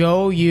to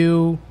show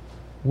you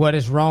what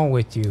is wrong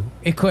with you.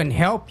 It couldn't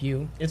help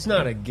you. It's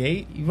not a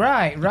gate.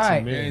 Right.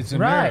 It's a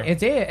mirror. Right.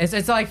 It is.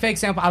 It's like, for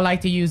example, I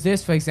like to use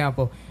this, for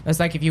example. It's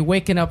like if you're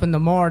waking up in the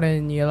morning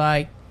and you're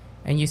like,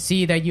 and you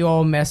see that you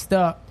all messed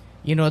up.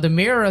 You know, the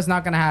mirror is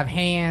not going to have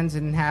hands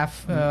and have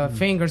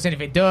fingers. And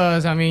if it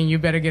does, I mean, you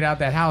better get out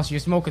that house.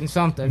 You're smoking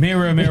something.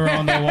 Mirror, mirror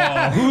on the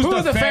wall.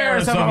 Who's the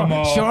fairest of them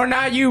all? Sure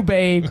not you,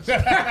 babe.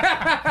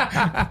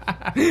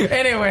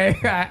 Anyway,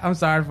 I'm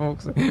sorry,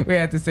 folks. We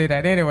had to say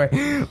that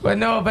anyway.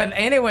 But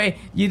anyway,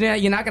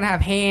 you're not going to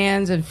have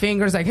hands and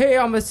fingers like, hey,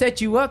 I'm going to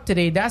set you up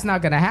today. That's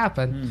not going to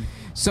happen.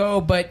 So,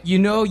 but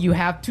you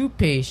have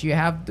toothpaste. You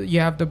have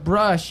the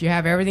brush. You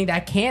have everything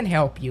that can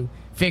help you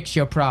fix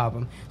your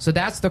problem. So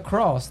that's the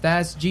cross.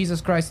 That's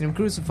Jesus Christ and him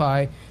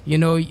crucified.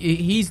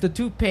 He's the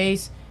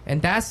toothpaste,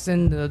 and that's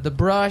in the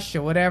brush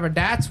or whatever.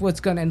 That's what's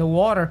in the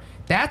water.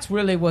 That's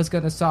really what's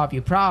going to solve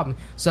your problem.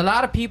 So a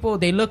lot of people,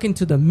 they look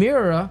into the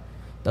mirror,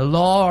 the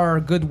law or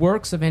good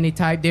works of any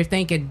type. They're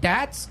thinking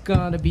that's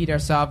going to be their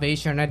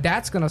salvation, and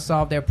that's going to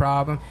solve their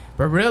problem.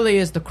 But really,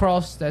 it's the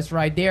cross that's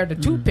right there, the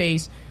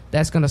toothpaste,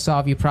 that's going to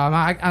solve your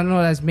problem. I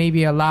know that's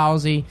maybe a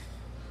lousy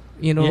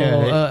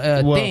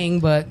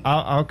thing, but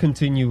I'll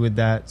continue with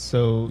that.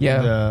 So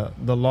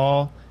the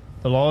law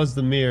is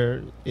the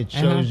mirror. It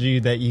shows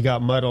you that you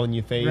got mud on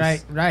your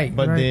face. Right.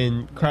 But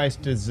then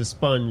Christ is the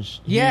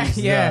sponge. He's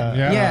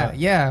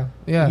the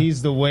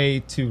way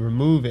to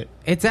remove it.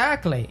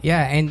 Exactly.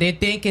 Yeah, and they're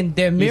thinking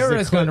their mirror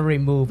is going to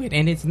remove it,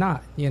 and it's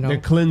not. The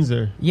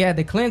cleanser. Yeah,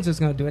 the cleanser is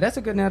going to do it. That's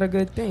another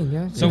good thing.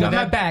 Yeah. So you got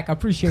my back. I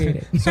appreciate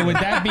it. So with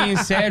that being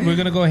said, we're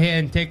going to go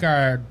ahead and take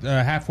our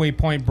halfway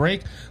point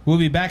break. We'll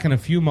be back in a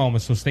few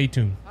moments, so stay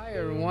tuned. Hi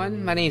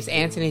everyone, my name is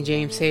Anthony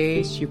James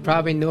Hayes. You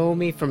probably know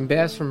me from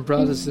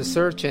Brothers Just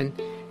Searching,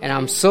 and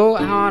I'm so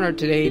honored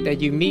today that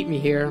you meet me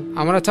here.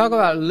 I want to talk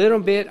about a little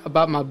bit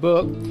about my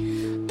book.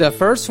 The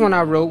first one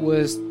I wrote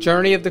was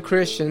Journey of the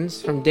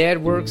Christians, From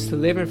Dead Works to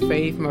Living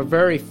Faith, my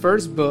very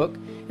first book.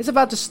 It's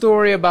about the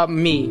story about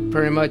me,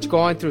 pretty much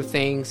going through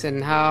things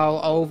and how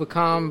I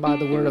overcome by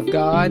the Word of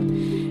God.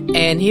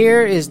 And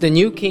here is The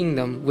New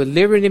Kingdom with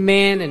Liberty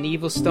Man and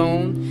Evil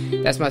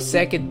Stone. That's my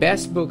second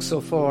best book so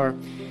far.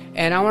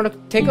 And I want to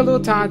take a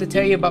little time to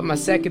tell you about my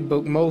second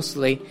book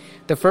mostly.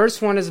 The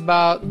first one is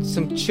about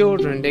some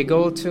children. They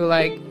go to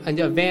like an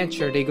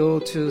adventure. They go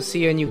to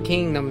see a new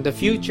kingdom, the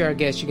future, I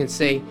guess you can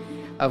say,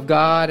 of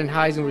God and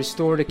how he's going to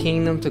restore the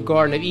kingdom to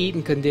Garden of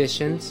Eden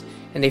conditions.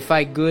 And they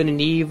fight good and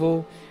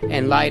evil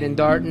and light and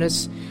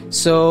darkness.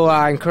 So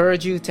I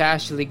encourage you to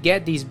actually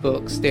get these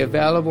books. They're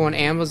available on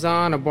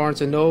Amazon or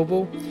Barnes &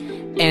 Noble.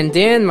 And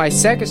then my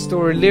second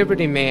story,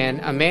 Liberty Man,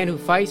 a man who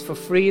fights for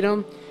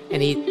freedom,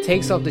 and he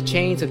takes off the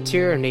chains of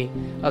tyranny,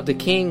 of the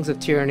kings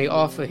of tyranny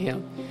off of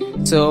him.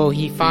 So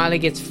he finally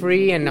gets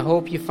free, and I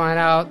hope you find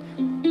out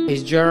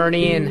his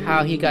journey and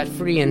how he got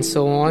free and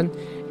so on.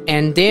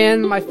 And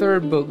then my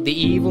third book, The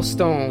Evil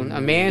Stone,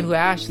 a man who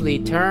actually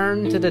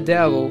turned to the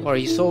devil, or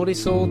he sold his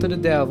soul to the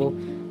devil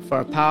for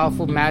a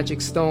powerful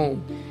magic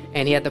stone.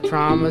 And he had the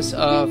promise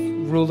of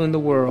ruling the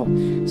world.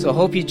 So I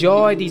hope you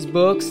enjoy these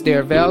books.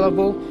 They're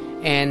available.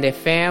 And they're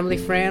family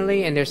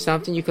friendly, and there's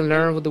something you can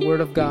learn with the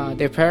Word of God.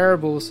 They're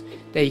parables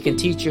that you can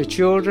teach your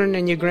children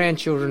and your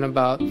grandchildren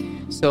about.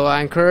 So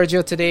I encourage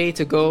you today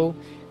to go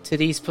to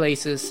these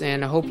places,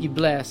 and I hope you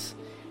bless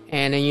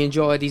and you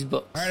enjoy these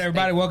books. All right,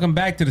 everybody, welcome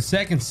back to the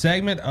second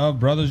segment of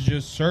Brothers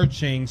Just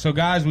Searching. So,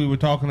 guys, we were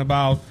talking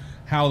about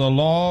how the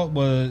law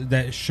was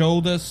that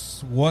showed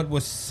us what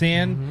was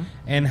sin,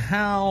 and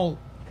how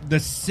the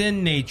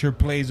sin nature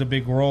plays a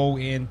big role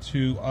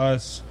into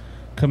us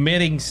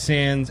committing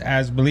sins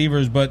as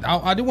believers. But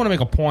I do want to make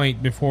a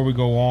point before we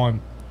go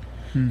on.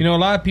 A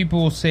lot of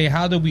people will say,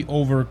 how do we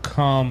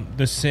overcome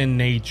the sin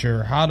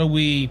nature? How do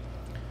we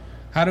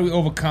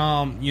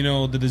overcome,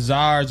 the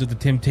desires of the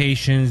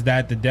temptations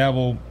that the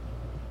devil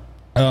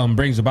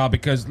brings about?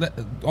 Because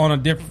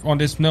on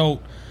this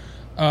note,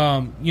 a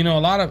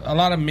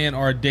lot of men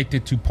are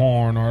addicted to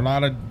porn, or a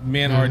lot of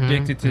men are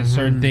addicted to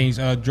certain things,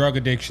 drug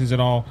addictions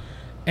and all.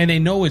 and they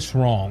know it's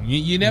wrong.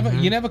 You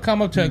never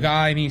come up to a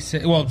guy and he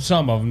say, well,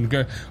 some of them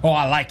go, oh,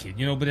 I like it,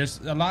 but there's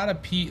a lot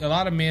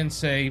of men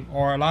say,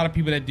 or a lot of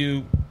people that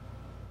do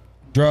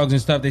drugs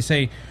and stuff, they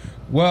say,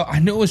 well, I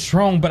know it's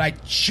wrong, but I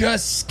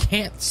just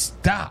can't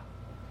stop.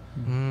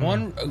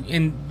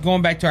 And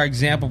going back to our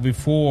example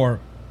before,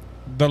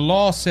 the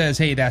law says,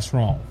 hey, that's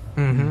wrong.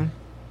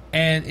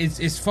 And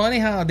it's funny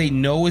how they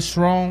know it's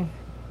wrong,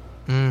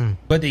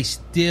 but they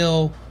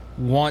still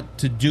want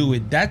to do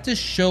it. That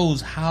just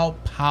shows how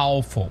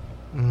powerful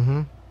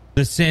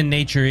the sin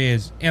nature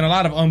is in a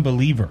lot of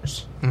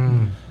unbelievers.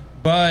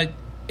 But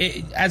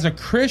as a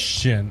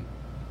Christian,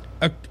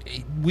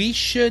 we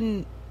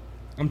shouldn't,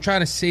 I'm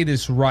trying to say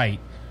this right,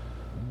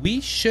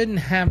 we shouldn't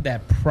have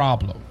that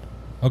problem.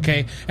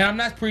 Okay? And I'm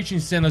not preaching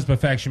sinless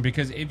perfection,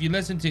 because if you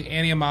listen to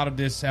any amount of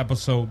this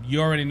episode, you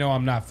already know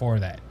I'm not for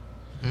that.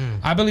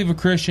 I believe a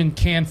Christian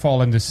can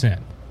fall into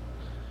sin.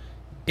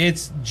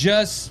 It's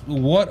just,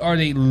 what are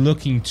they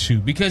looking to?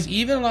 Because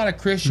even a lot of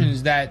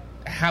Christians that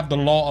have the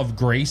law of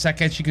grace, I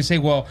guess you could say,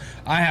 well,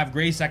 I have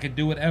grace, I can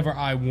do whatever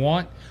I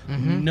want,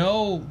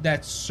 know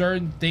that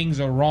certain things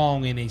are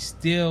wrong and they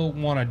still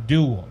want to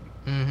do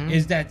them.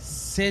 Is that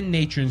sin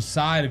nature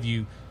inside of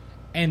you.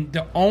 And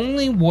the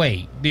only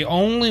way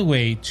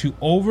to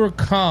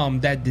overcome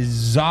that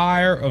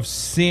desire of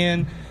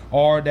sin,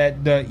 or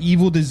that the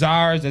evil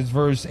desires, as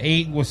verse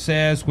 8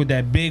 says, with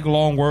that big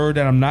long word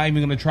that I'm not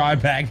even going to try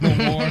back no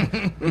more.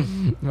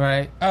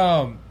 Right.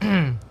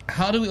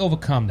 How do we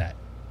overcome that?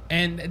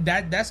 And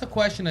that's a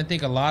question I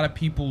think a lot of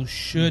people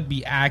should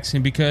be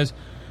asking, because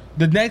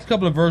the next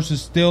couple of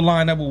verses still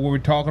line up with what we're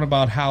talking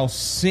about, how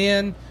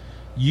sin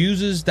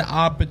uses the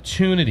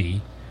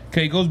opportunity.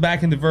 Okay, it goes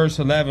back into verse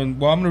 11.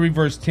 Well, I'm going to read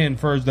verse 10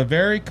 first. The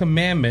very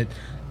commandment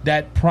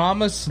that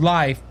promised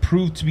life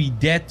proved to be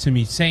death to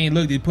me, saying,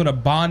 look, they put a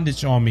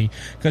bondage on me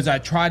because I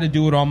tried to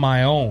do it on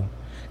my own.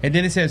 And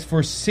then it says,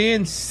 for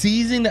sin,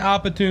 seizing the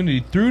opportunity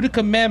through the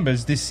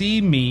commandments,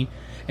 deceived me,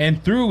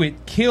 and through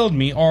it killed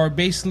me, or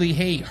basically,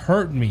 hey,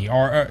 hurt me,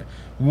 or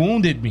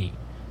wounded me.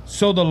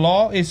 So the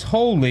law is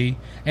holy,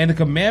 and the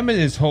commandment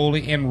is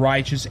holy and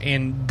righteous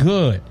and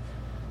good.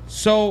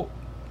 So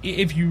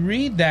if you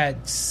read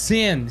that,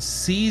 sin,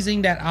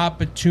 seizing that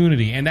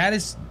opportunity, and that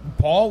is,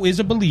 Paul is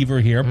a believer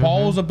here.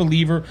 Paul was a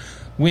believer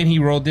when he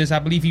wrote this. I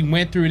believe he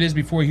went through this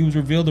before he was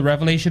revealed the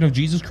revelation of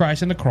Jesus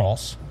Christ and the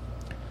cross.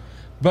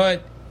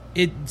 But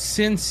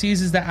sin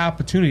seizes that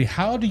opportunity.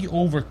 How do you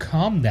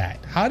overcome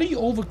that? How do you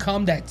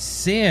overcome that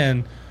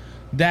sin,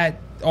 that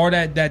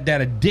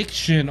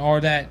addiction,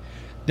 or that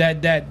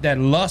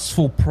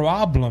lustful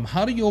problem?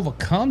 How do you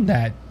overcome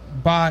that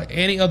by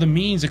any other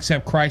means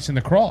except Christ and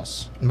the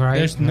cross? Right.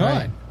 There's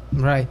none.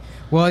 Right.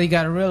 Well, you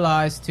got to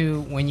realize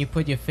too, when you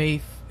put your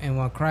faith in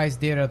what Christ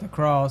did at the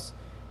cross,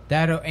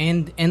 that'll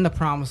end in the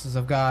promises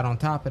of God. On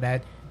top of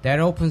that, that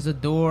opens the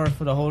door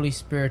for the Holy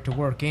Spirit to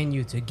work in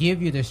you, to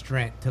give you the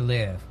strength to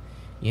live.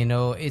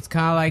 It's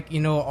kind of like,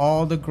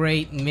 all the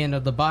great men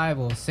of the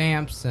Bible,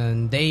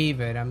 Samson,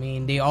 David. I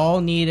mean, they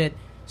all needed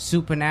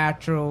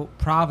supernatural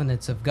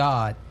providence of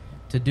God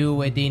to do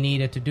what they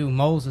needed to do.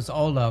 Moses,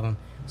 all of them.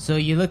 So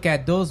you look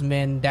at those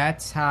men,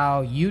 that's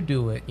how you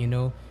do it,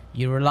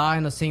 You rely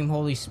on the same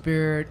Holy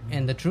Spirit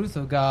and the truth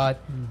of God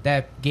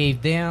that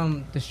gave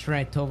them the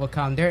strength to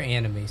overcome their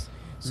enemies.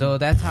 So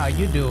that's how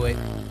you do it.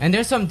 And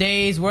there's some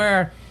days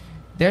where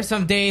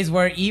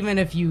even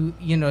if you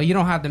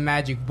don't have the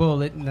magic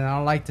bullet, and I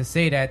don't like to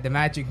say that, the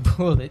magic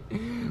bullet,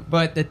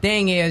 but the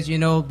thing is,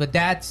 but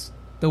that's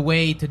the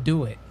way to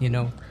do it,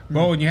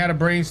 Bo, you had a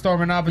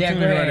brainstorming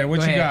opportunity right there.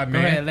 What you got,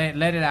 man? Go ahead,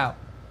 let it out.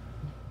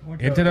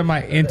 Into the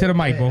mic, Bo. Into the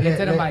mic.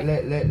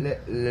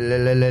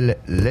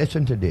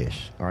 Listen to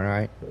this, all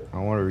right? I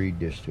want to read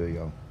this to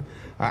you.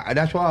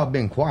 That's why I've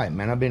been quiet,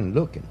 man. I've been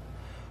looking.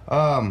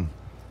 For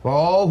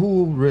all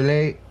who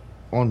rely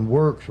on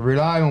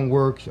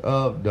works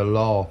of the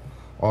law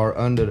are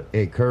under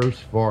a curse,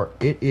 for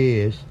it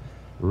is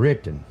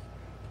written,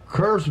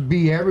 cursed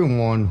be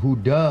everyone who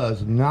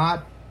does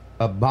not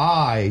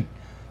abide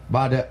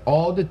by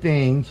all the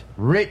things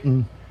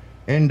written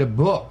in the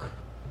book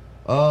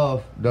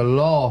of the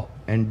law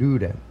and do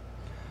them.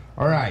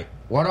 All right,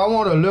 what I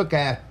want to look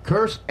at,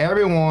 curse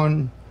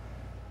everyone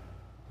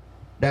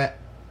that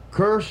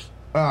curse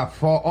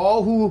for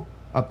all who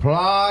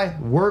apply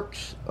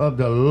works of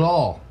the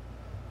law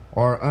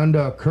are under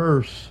a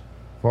curse,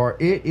 for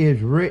it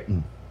is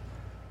written,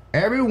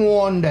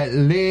 everyone that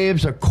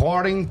lives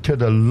according to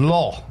the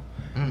law,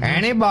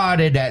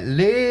 anybody that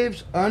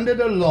lives under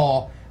the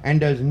law and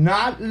does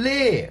not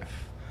live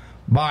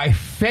by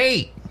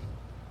faith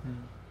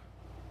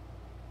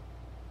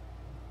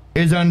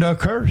is under a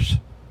curse.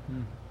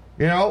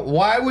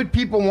 Why would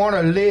people want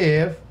to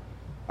live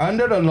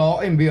under the law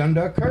and be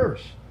under a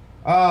curse?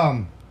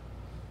 Let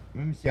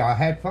me see. I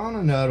had found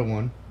another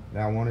one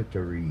that I wanted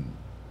to read.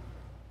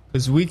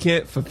 Because we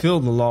can't fulfill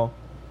the law.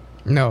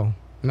 No.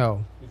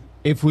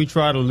 If we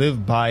try to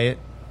live by it,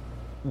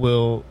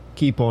 we'll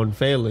keep on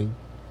failing.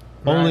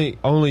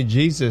 Only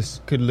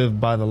Jesus could live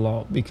by the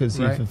law because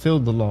he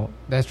fulfilled the law.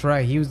 That's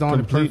right. He was the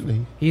only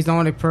perfect. He's the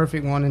only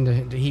perfect one,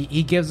 and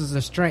he gives us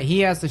the strength.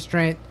 He has the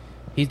strength.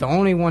 He's the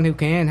only one who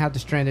can have the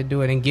strength to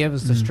do it and give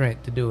us the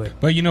strength to do it.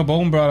 But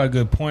Bone brought a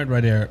good point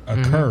right there.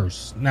 A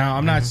curse. Now,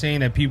 I'm not saying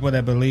that people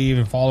that believe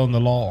and follow the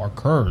law are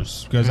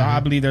cursed, because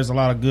I believe there's a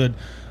lot of good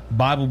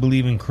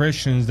Bible-believing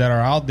Christians that are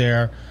out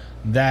there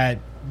that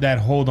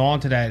hold on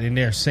to that and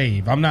they're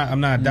saved. I'm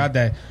not doubt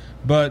that.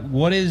 But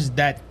what is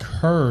that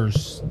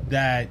curse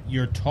that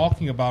you're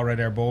talking about right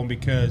there, Bone?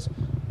 Because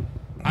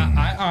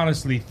I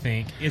honestly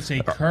think it's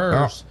a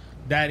curse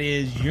that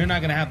is, you're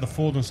not going to have the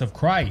fullness of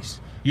Christ.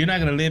 You're not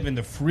going to live in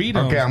the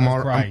freedom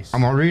of Christ.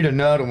 I'm going to read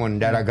another one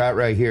that I got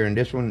right here, and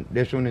this one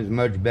is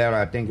much better.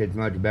 I think it's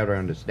much better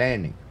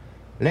understanding.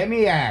 Let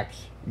me ask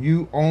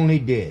you only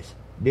this.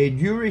 Did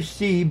you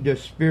receive the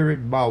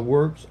Spirit by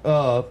works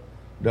of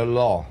the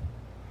law?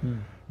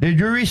 Did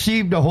you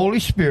receive the Holy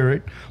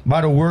Spirit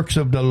by the works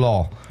of the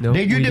law? No,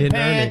 Did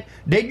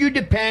you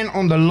depend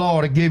on the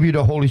law to give you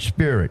the Holy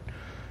Spirit?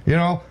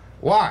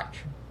 Watch.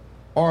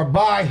 Or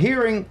by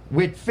hearing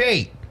with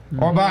faith.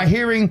 Or by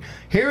hearing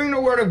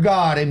the word of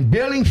God and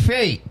building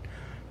faith.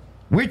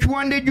 Which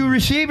one did you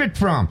receive it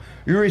from?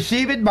 You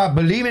receive it by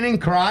believing in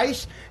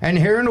Christ and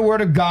hearing the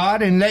word of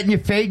God and letting your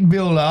faith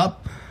build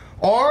up.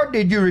 Or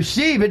did you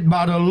receive it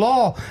by the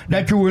law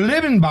that you were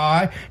living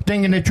by,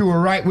 thinking that you were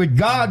right with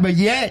God, but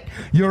yet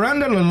you're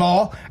under the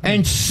law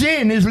and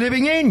sin is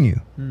living in you?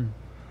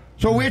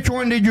 So which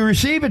one did you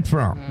receive it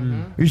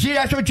from? You see,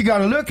 that's what you got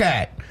to look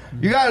at.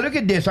 You got to look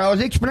at this. I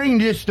was explaining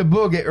this to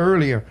Boogie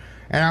earlier,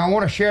 and I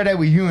want to share that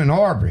with you and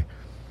Aubrey.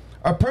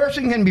 A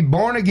person can be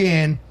born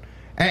again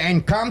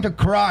and come to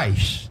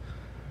Christ,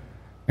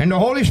 and the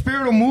Holy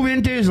Spirit will move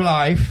into his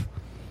life,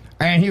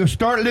 and he'll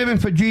start living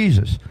for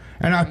Jesus.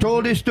 And I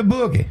told this to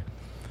Boogie.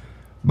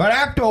 But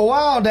after a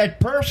while,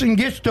 that person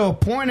gets to a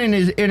point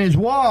in his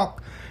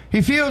walk,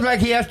 he feels like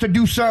he has to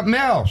do something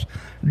else.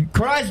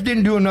 Christ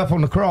didn't do enough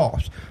on the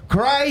cross.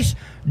 Christ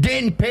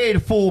didn't pay the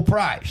full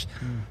price.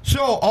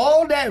 So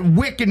all that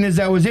wickedness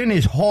that was in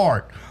his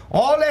heart,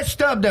 all that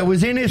stuff that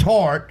was in his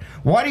heart,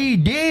 what he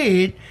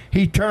did,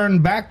 he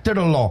turned back to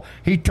the law.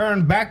 He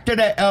turned back to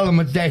the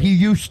elements that he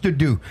used to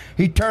do.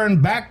 He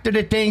turned back to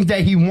the things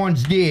that he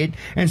once did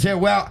and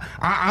said, well,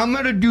 I'm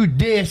going to do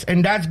this,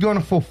 and that's going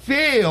to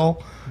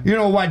fulfill,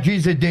 what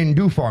Jesus didn't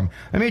do for me.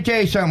 Let me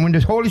tell you something. When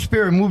the Holy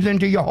Spirit moves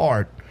into your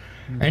heart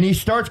and he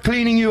starts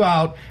cleaning you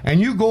out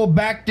and you go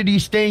back to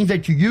these things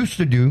that you used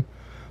to do,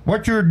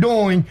 what you're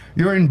doing,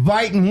 you're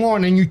inviting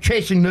one and you're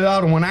chasing the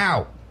other one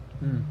out.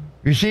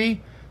 You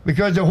see?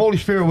 Because the Holy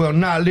Spirit will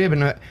not live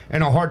in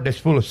a heart that's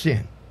full of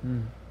sin.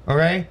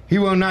 Okay? He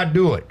will not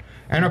do it.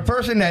 And a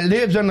person that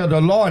lives under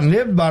the law and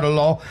lives by the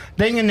law,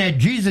 thinking that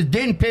Jesus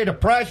didn't pay the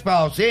price for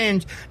our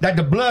sins, that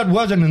the blood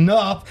wasn't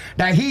enough,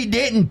 that he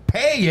didn't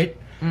pay it,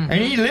 and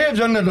he lives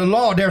under the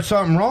law, there's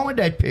something wrong with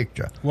that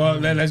picture. Well,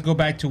 let's go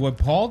back to what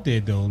Paul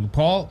did,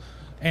 though.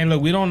 And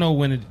look, we don't know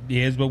when it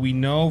is, but we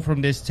know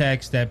from this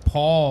text that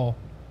Paul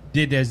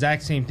did the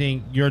exact same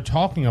thing you're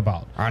talking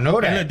about. I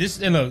know that.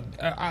 And look,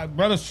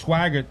 Brother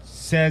Swaggart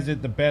says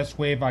it the best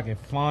way if I can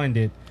find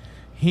it.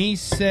 He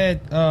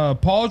said,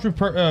 Paul's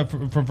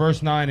from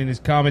verse 9 in his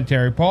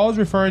commentary, Paul's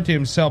referring to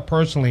himself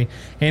personally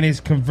in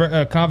his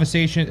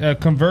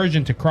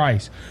conversion to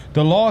Christ.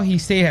 The law, he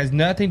said, has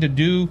nothing to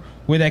do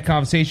with that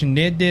conversation.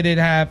 Nor did it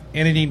have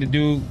anything to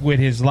do with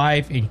his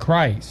life in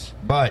Christ.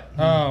 But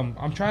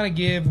I'm trying to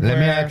give. Let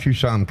me ask you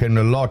something. Can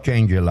the law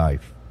change your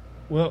life?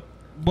 Well,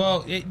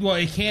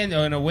 it can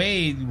in a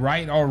way,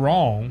 right or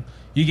wrong.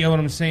 You get what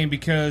I'm saying?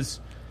 Because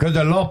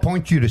the law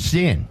points you to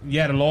sin.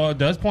 Yeah, the law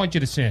does point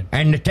you to sin.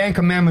 And the Ten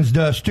Commandments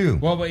does too.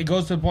 Well, but it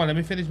goes to the point. Let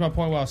me finish my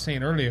point what I was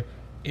saying earlier.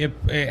 And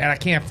I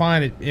can't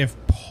find it. If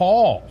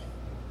Paul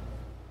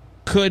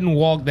couldn't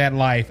walk that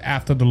life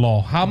after the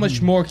law, how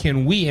much more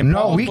can we? And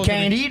no, we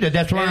can't either.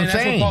 That's what I'm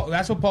saying.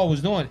 That's what Paul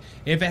was doing.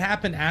 If it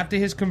happened after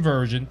his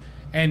conversion,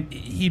 and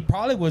he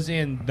probably was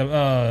in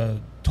the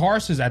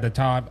Tarsus at the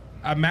time,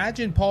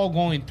 imagine Paul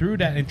going through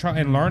that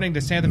and learning the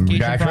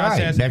sanctification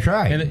process. That's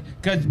right.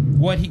 Because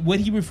what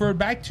he referred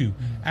back to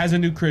as a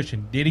new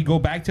Christian, did he go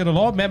back to the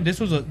law? Remember,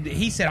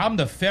 he said, "I'm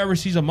the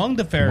Pharisees among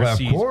the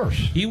Pharisees." Well, of course,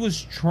 he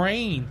was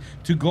trained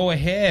to go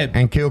ahead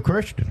and kill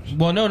Christians.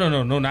 Well, no,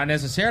 not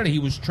necessarily. He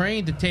was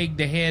trained to take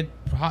the head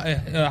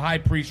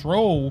high priest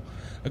role.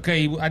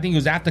 Okay, I think it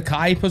was after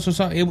Caiaphas or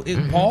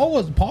something. Paul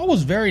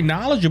was very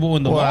knowledgeable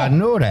in the law. Well, I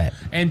know that.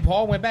 And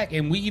Paul went back,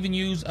 and we even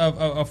use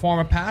a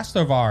former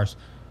pastor of ours.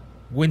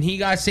 When he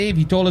got saved,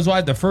 he told his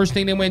wife the first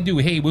thing they went to do,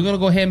 hey, we're going to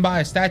go ahead and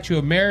buy a statue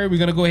of Mary. We're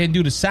going to go ahead and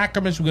do the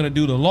sacraments. We're going to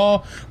do the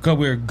law because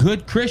we're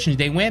good Christians.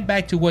 They went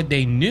back to what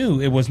they knew.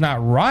 It was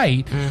not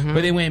right, but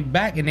they went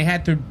back and they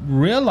had to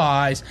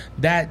realize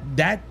that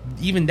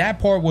even that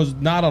part was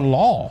not a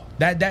law.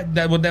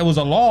 That was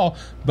a law,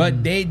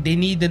 but they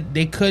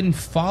couldn't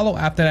follow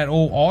after that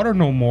old order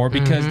no more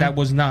because that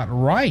was not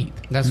right.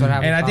 That's what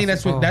happened. And I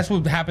think that's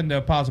what happened to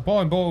Apostle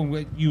Paul. And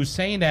Bo, you were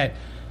saying that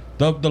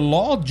the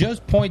law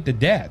just point to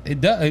death.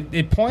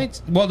 It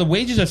points. Well, the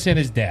wages of sin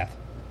is death.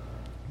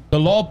 The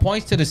law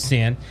points to the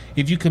sin.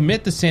 If you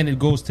commit the sin, it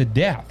goes to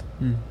death.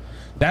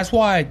 That's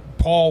why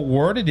Paul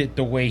worded it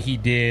the way he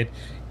did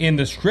in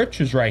the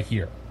scriptures right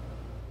here.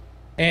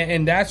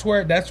 And that's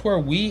where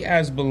we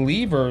as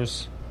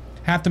believers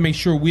have to make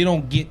sure we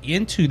don't get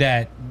into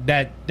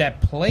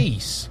that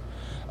place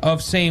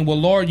of saying, well,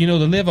 Lord, to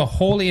live a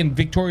holy and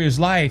victorious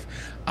life,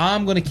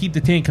 I'm going to keep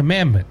the 10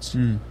 Commandments.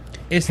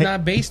 It's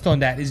not based on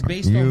that. It's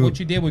based on what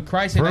you did with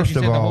Christ, and like you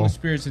said, the Holy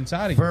Spirit's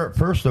inside of you.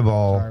 First of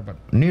all,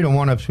 neither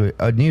one of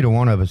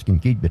us can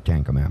keep the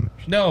 10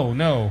 Commandments.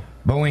 No.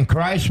 But when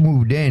Christ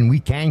moved in,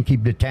 we can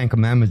keep the 10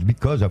 Commandments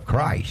because of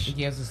Christ. He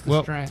gives us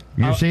the strength.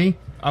 You see?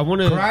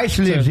 Christ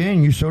lives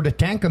in you, so the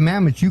 10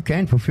 Commandments, you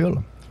can fulfill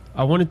them.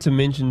 I wanted to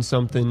mention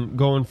something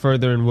going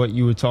further in what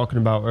you were talking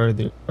about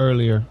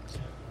earlier.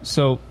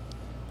 So,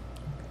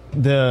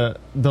 the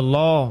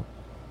law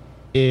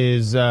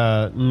is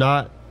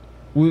not...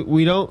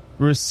 We don't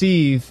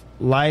receive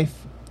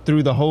life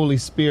through the Holy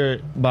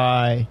Spirit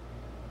by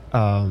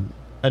an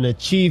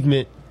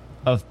achievement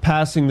of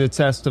passing the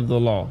test of the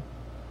law.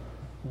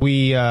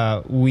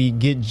 We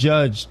get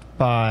judged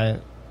by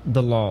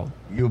the law.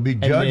 You'll be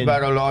judged by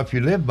the law if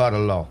you live by the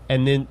law.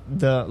 And then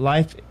the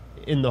life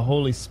in the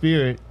Holy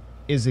Spirit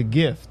is a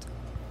gift,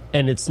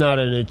 and it's not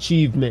an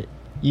achievement.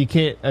 You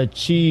can't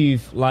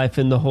achieve life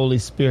in the Holy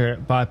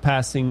Spirit by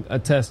passing a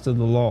test of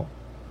the law.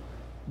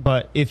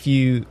 But if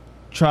you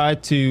try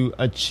to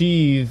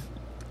achieve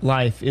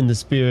life in the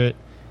Spirit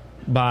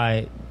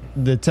by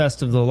the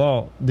test of the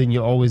law, then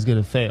you're always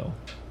going to fail.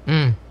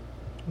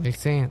 Makes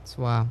sense.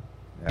 Wow.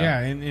 Yeah,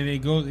 and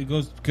it goes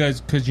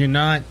because you're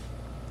not.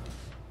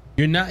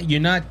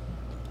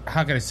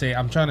 How can I say?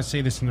 I'm trying to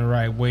say this in the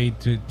right way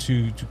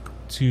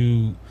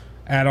to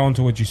add on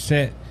to what you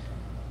said.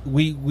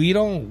 We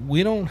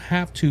don't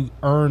have to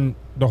earn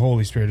the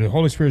Holy Spirit. The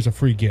Holy Spirit is a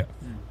free gift.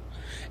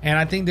 And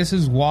I think this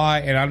is why,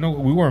 and I know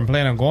we weren't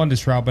planning on going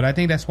this route, but I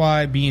think that's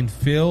why being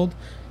filled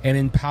and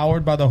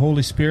empowered by the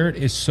Holy Spirit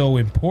is so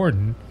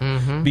important.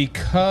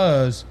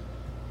 Because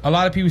a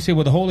lot of people say,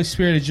 well, the Holy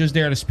Spirit is just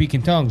there to speak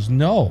in tongues.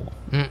 No.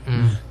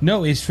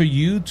 No, it's for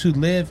you to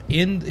live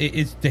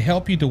it's to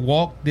help you to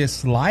walk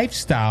this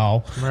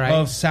lifestyle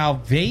of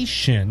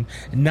salvation,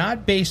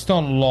 not based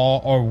on law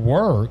or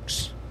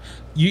works.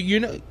 You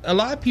know, a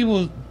lot of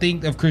people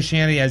think of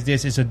Christianity as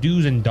this. It's a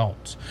do's and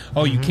don'ts.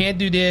 Oh, you can't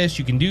do this.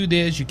 You can do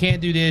this. You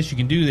can't do this. You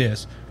can do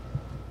this.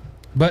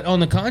 But on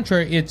the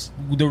contrary, it's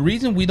the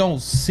reason we don't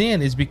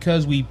sin is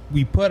because we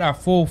put our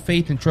full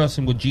faith and trust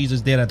in what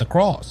Jesus did at the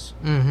cross.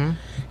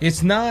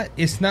 It's not.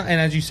 And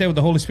as you said with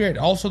the Holy Spirit,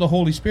 also the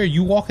Holy Spirit.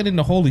 You walking in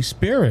the Holy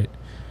Spirit,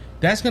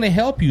 that's going to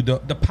help you.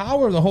 The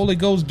power of the Holy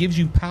Ghost gives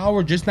you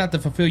power just not to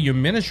fulfill your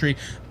ministry,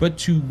 but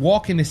to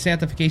walk in the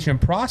sanctification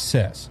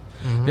process.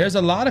 There's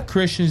a lot of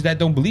Christians that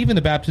don't believe in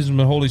the baptism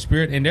of the Holy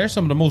Spirit, and they're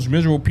some of the most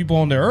miserable people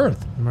on the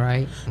earth.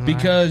 Right.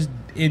 Because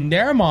in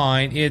their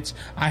mind, it's,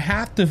 I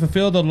have to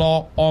fulfill the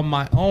law on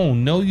my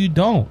own. No, you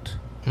don't.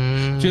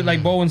 So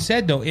like Bowen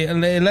said, though, it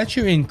lets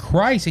you in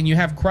Christ, and you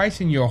have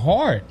Christ in your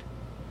heart.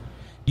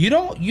 You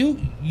don't. You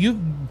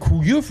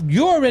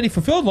already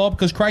fulfilled the law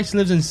because Christ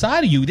lives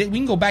inside of you. We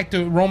can go back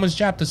to Romans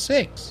chapter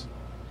 6.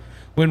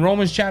 Not even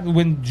Romans chapter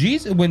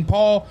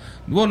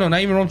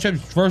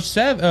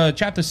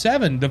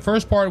 7, the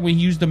first part when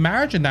he used the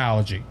marriage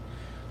analogy.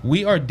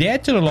 We are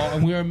dead to the law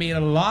and we are made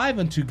alive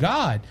unto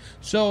God.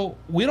 So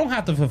we don't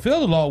have to fulfill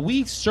the law.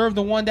 We serve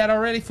the one that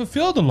already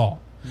fulfilled the law.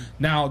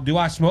 Now, do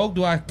I smoke?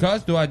 Do I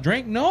cuss? Do I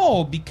drink?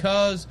 No,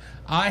 because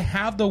I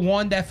have the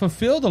one that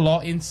fulfilled the law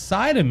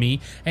inside of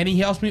me, and he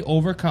helps me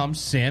overcome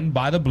sin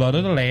by the blood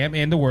of the Lamb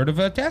and the word of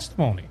a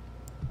testimony.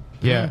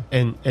 Yeah,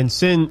 and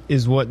sin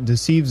is what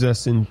deceives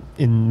us in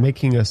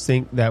making us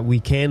think that we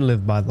can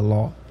live by the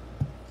law.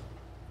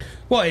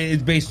 Well,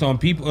 it's based on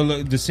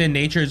people. The sin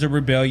nature is a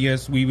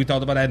rebellious. We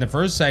talked about that in the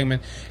first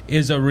segment.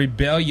 Is a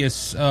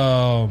rebellious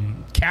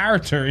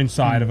character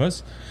inside of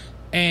us,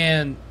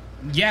 and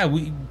yeah,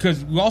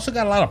 because we also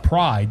got a lot of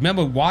pride.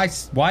 Remember why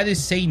did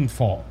Satan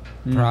fall?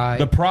 Pride.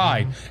 The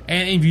pride.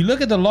 And if you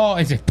look at the law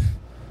and say,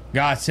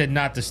 God said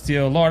not to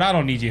steal. Lord, I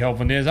don't need your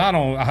help in this.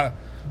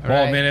 Oh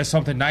man, there's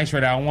something nice right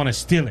there. I want to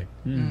steal it.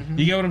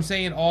 You get what I'm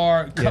saying?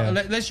 Or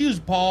let's use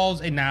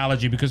Paul's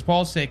analogy, because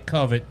Paul said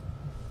covet.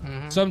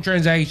 Some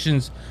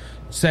translations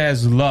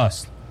says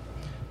lust.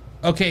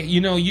 Okay,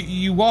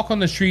 you walk on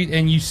the street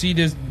and you see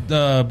this.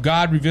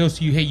 God reveals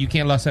to you, hey, you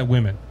can't lust at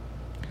women.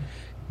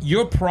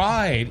 Your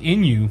pride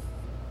in you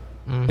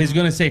is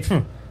going to say,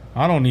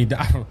 I don't need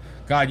that.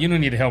 God, you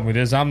don't need to help me with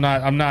this. I'm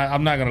not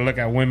going to look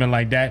at women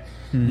like that.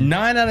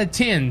 9 out of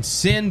 10,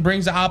 sin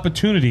brings the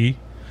opportunity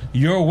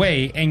your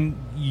way, and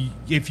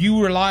if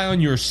you rely on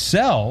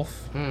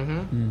yourself,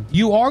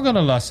 you are going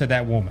to lust at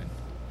that woman.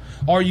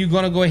 Or you're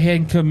going to go ahead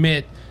and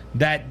commit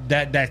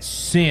that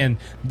sin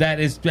that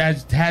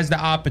has the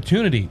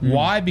opportunity.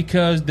 Why?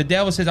 Because the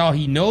devil says, oh,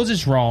 he knows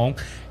it's wrong,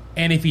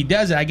 and if he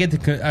does it, I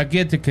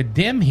get to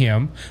condemn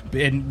him.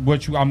 And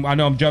I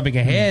know I'm jumping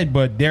ahead,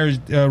 but there's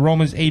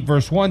Romans 8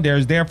 verse 1. There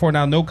is therefore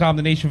now no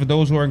condemnation for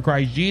those who are in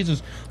Christ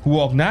Jesus, who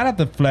walk not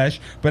after the flesh,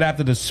 but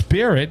after the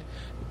Spirit.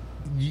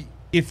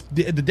 if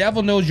the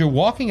devil knows you're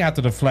walking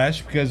after the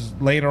flesh, because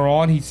later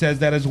on he says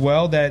that as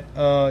well, that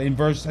in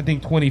verse, I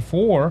think,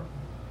 24,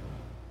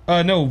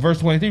 verse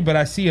 23, but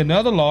I see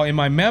another law in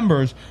my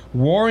members,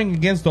 warring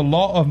against the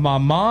law of my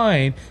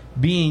mind,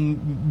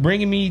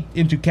 bringing me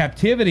into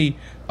captivity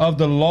of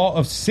the law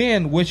of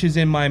sin, which is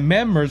in my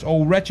members.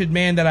 O wretched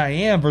man that I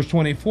am, verse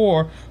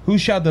 24, who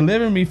shall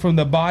deliver me from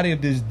the body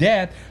of this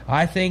death?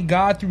 I thank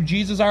God through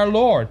Jesus our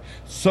Lord.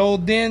 So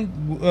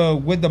then,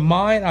 with the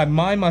mind, I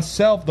mind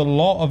myself the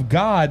law of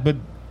God,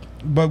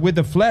 but with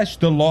the flesh,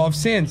 the law of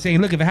sin.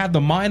 Saying, look, if I have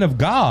the mind of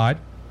God,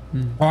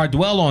 or I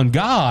dwell on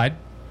God,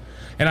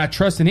 and I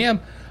trust in Him,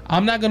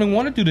 I'm not going to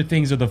want to do the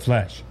things of the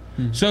flesh.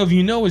 So if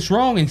you know it's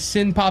wrong and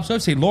sin pops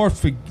up, say,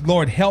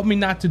 Lord, help me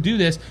not to do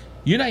this.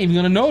 You're not even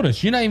going to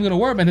notice. You're not even going to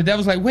worry about it. And the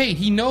devil's like, wait,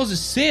 he knows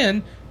it's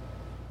sin,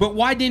 but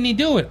why didn't he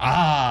do it?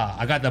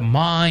 I got the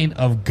mind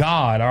of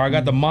God, or I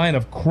got the mind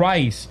of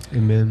Christ.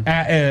 Amen.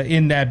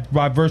 In that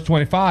verse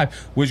 25,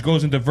 which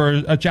goes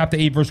into chapter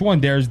 8, verse 1.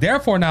 There's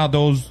therefore now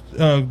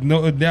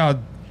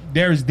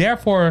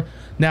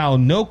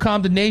no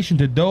condemnation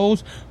to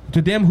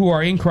them who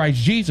are in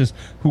Christ Jesus,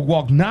 who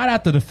walk not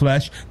after the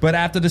flesh, but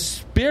after the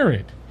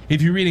Spirit.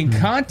 If you read in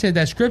content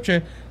that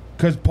scripture,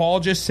 because Paul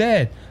just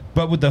said,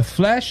 but with the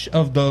flesh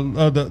of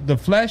the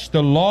flesh,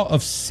 the law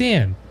of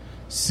sin.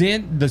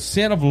 The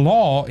sin of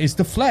law is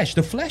the flesh.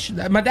 The flesh.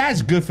 My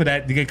dad's good for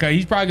that.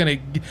 He's probably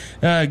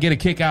gonna get a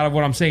kick out of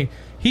what I'm saying.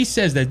 He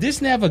says that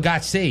this never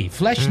got saved.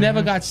 Flesh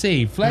never got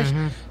saved.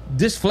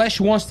 This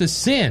flesh wants to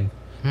sin.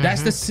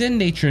 That's the sin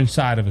nature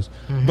inside of us.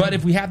 But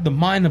if we have the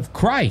mind of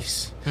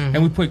Christ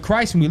and we put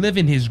Christ and we live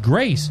in His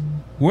grace,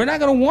 we're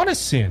not going to want to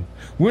sin.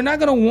 We're not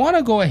going to want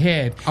to go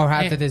ahead or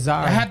have the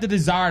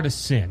desire to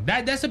sin.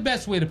 That's the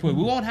best way to put it.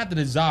 We won't have the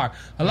desire.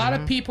 A lot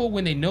of people,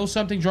 when they know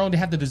something's wrong, they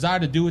have the desire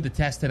to do it to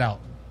test it out.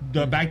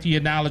 Back to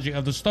your analogy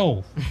of the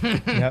stove.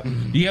 Yep.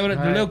 The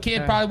little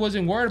kid probably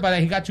wasn't worried about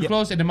that. He got too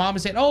close, and the mama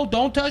said, "Oh,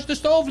 don't touch the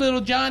stove,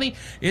 little Johnny.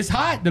 It's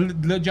hot." The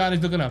little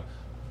Johnny's looking up.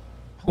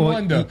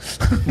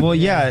 Well,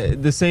 yeah,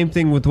 the same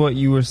thing with what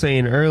you were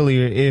saying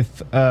earlier.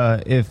 If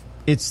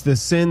it's the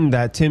sin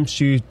that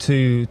tempts you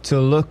to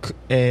look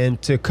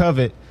and to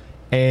covet,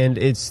 and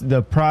it's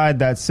the pride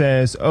that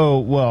says, "Oh,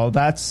 well,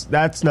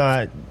 that's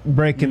not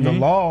breaking the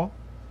law,"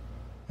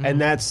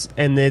 and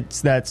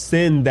it's that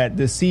sin that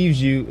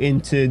deceives you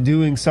into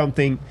doing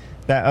something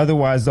that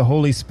otherwise the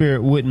Holy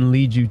Spirit wouldn't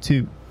lead you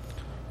to.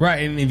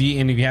 Right, and if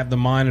you have the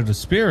mind of the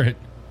Spirit,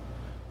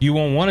 you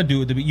won't want to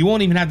do it. You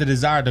won't even have the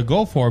desire to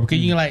go for it, because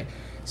you're like,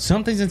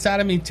 something's inside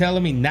of me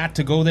telling me not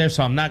to go there,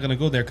 so I'm not going to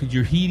go there, because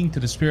you're heeding to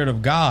the Spirit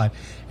of God.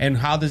 And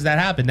how does that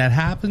happen? That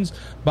happens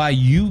by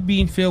you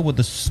being filled with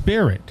the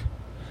Spirit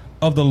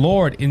of the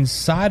Lord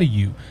inside of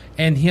you,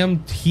 and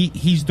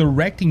He's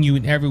directing you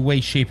in every way,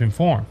 shape, and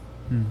form.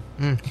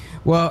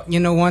 Well,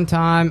 one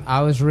time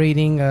I was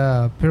reading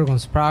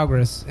Pilgrim's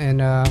Progress,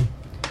 and I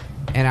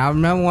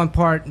remember one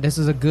part. This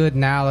is a good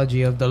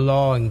analogy of the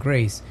law and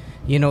grace.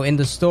 In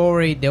the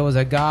story, there was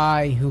a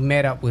guy who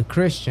met up with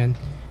Christian,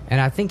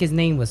 and I think his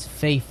name was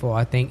Faithful,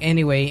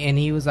 Anyway, and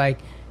he was like,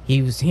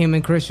 him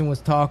and Christian was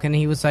talking, and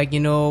he was like,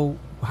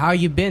 how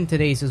you been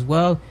today? He says,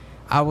 well,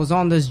 I was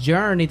on this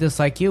journey just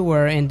like you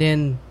were, and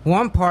then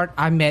one part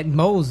I met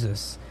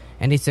Moses.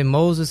 And he said,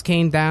 Moses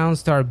came down,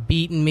 started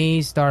beating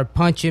me, started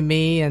punching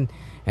me, and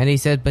he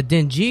said, but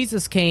then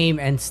Jesus came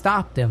and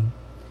stopped him.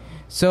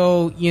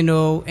 So,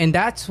 and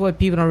that's what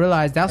people don't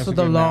realize. That's what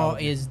the law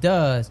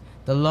does.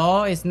 The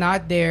law is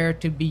not there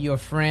to be your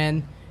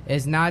friend.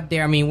 It's not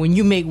there. I mean, when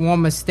you make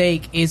one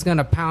mistake, it's going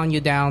to pound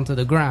you down to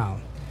the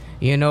ground.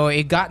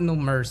 It got no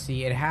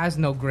mercy. It has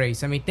no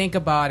grace. I mean, think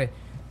about it.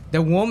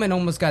 The woman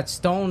almost got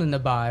stoned in the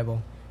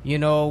Bible.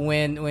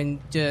 When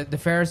the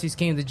Pharisees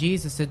came to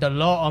Jesus, said, the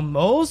law of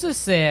Moses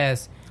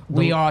says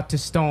we ought to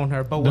stone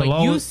her. But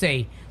what you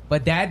say,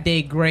 but that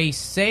day grace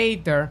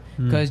saved her,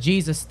 because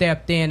Jesus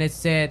stepped in and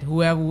said,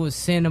 whoever was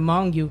sin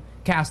among you,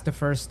 cast the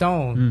first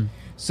stone.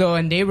 So,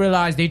 and they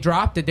realized, they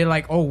dropped it. They're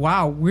like, oh,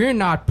 wow, we're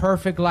not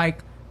perfect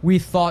like we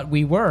thought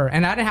we were.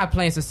 And I didn't have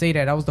plans to say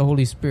that. That was the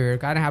Holy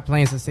Spirit. I didn't have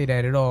plans to say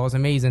that at all. It was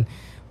amazing.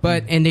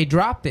 But, and they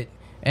dropped it.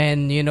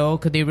 And,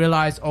 because they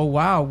realized, oh,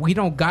 wow, we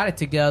don't got it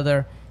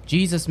together.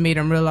 Jesus made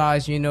them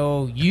realize,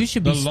 you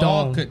should be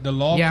stoned. The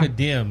law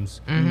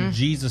condemns.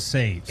 Jesus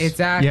saves.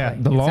 Exactly. Yeah,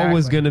 the law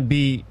was going to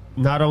be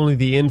not only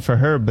the end for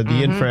her, but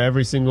the end for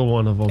every single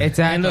one of them.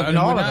 Exactly. And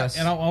all of us.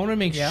 And I want to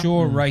make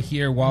sure right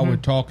here while we're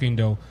talking,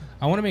 though,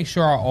 I want to make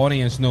sure our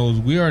audience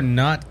knows we are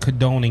not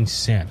condoning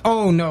sin.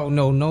 Oh, no.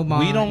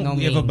 We don't. No if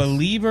means. A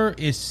believer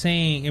is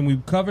saying, and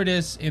we've covered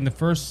this in the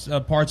first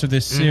parts of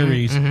this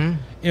series,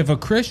 if a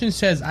Christian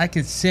says, I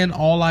can sin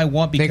all I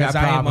want because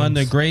I am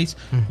under grace,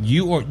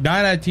 you or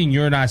 9 out of 10,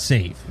 you're not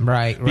saved.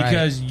 Right.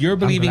 Because you're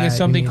believing in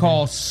something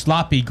called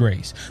sloppy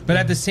grace. But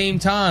at the same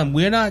time,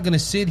 we're not going to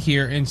sit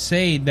here and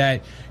say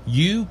that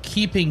you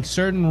keeping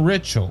certain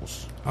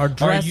rituals, or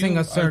dressing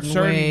a certain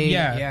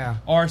way,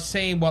 or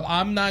saying, well,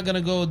 I'm not going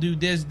to go do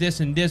this,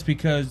 and this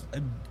because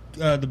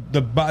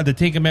the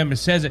Ten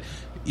Commandments says it.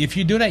 if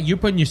you do that, you're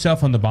putting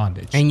yourself under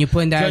bondage. And you're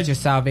putting that So- as your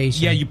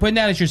salvation. Yeah, you're putting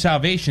that as your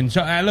salvation.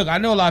 So, look, I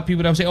know a lot of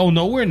people that will say, oh,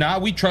 no, we're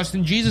not. We trust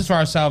in Jesus for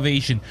our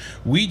salvation.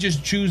 We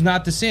just choose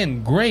not to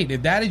sin. Great.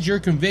 If that is your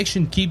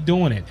conviction, keep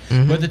doing it.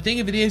 But the thing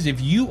of it is,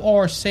 if you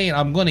are saying,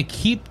 I'm going to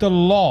keep the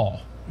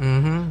law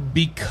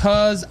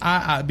because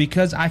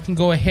I can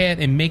go ahead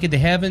and make it to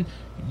heaven,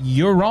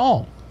 you're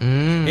wrong.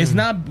 It's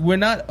not. We're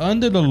not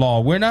under the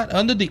law. We're not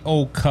under the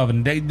old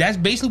covenant. That's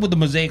basically what the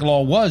Mosaic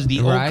law was, the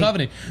old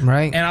covenant.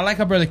 Right. And I like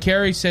how Brother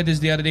Kerry said this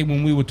the other day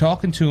when we were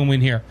talking to him in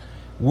here.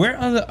 We're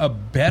under a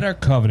better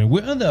covenant.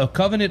 We're under a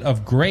covenant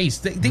of grace.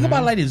 Think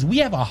about it like this. We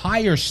have a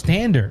higher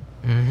standard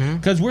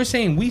because we're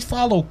saying we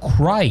follow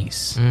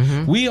Christ.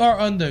 We are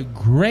under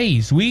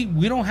grace. We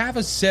don't have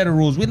a set of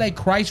rules. We let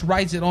Christ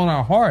writes it on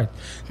our heart.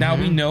 Now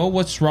we know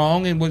what's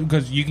wrong, and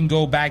because you can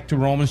go back to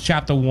Romans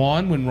chapter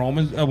 1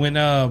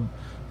 when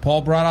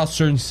Paul brought out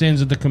certain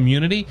sins of the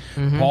community.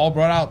 Paul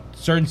brought out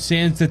certain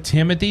sins to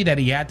Timothy that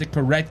he had to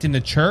correct in the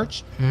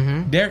church.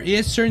 There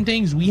is certain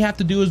things we have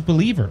to do as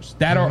believers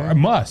that are a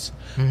must.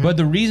 But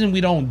the reason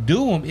we don't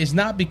do them is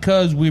not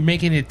because we're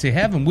making it to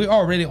heaven. We're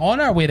already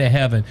on our way to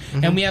heaven,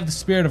 and we have the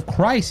Spirit of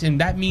Christ,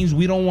 and that means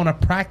we don't want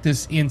to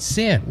practice in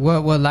sin.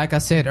 Well, like I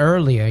said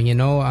earlier, I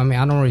mean,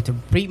 I don't really to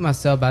repeat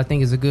myself, but I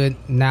think it's a good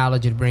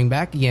analogy to bring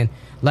back again.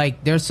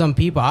 Like, there's some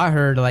people I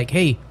heard, like,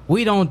 hey,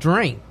 we don't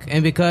drink.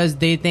 And because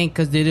they think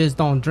because they just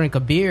don't drink a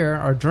beer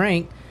or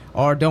drink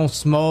or don't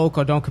smoke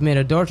or don't commit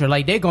adultery,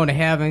 like, they're going to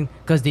heaven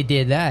because they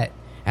did that.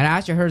 And I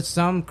actually heard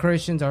some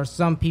Christians or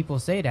some people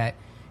say that,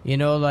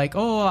 like,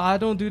 oh, I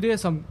don't do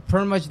this. I'm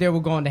pretty much there. We're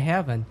going to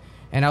heaven.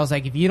 And I was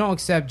like, if you don't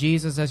accept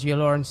Jesus as your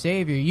Lord and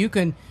Savior, you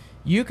can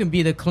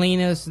be the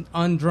cleanest,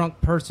 undrunk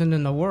person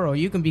in the world.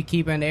 You can be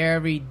keeping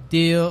every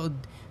tittle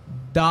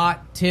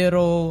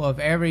of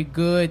every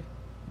good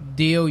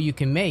deal you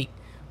can make,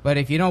 but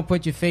if you don't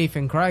put your faith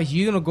in Christ,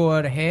 you're gonna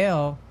go to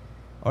hell,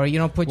 or you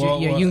don't put you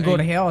can go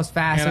to hell as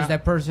fast as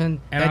that person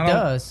that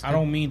does. I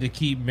don't mean to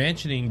keep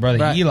mentioning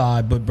Brother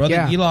Eli, but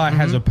Brother Eli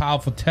has a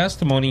powerful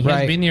testimony. He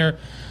has been here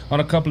on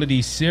a couple of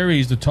these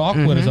series to talk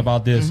with us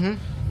about this.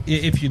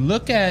 If you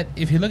look at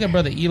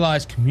Brother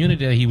Eli's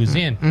community that he was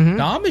in,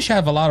 the Amish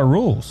have a lot of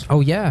rules.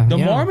 Oh yeah, the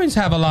Mormons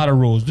have a lot of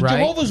rules. The Right.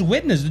 Jehovah's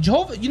Witness, the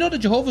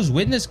Jehovah's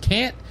Witness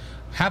can't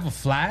have a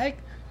flag.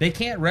 They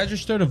can't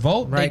register to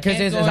vote. Right, because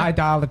it's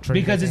idolatry.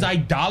 Because it's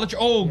idolatry.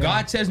 Oh, yeah.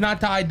 God says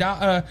not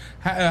to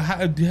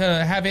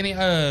have any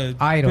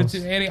idols.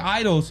 Any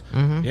idols.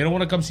 They don't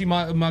want to come see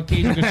my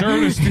Cajun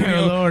conservative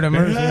studio. Lord have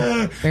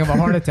mercy. They have a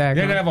heart attack.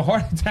 They're gonna have a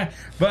heart attack.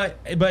 But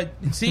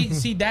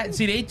see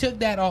they took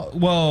that.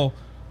 Well,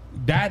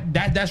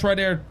 that's right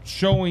there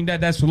showing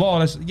that's the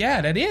law.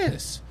 That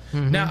is.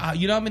 Now,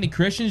 you know how many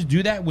Christians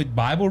do that with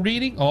Bible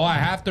reading? Oh, I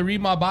have to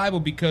read my Bible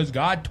because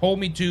God told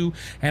me to,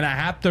 and I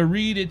have to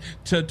read it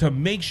to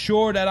make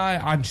sure that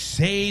I'm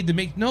saved.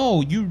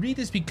 No, you read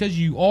this because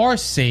you are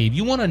saved.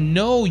 You want to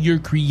know your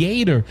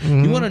Creator.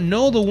 You want to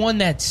know the one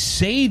that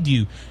saved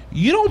you.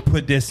 You don't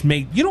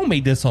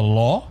make this a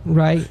law.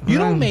 Right. You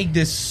don't make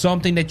this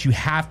something that you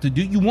have to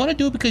do. You want to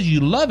do it because you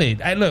love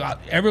it. I'm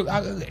going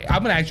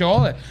to ask you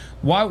all that.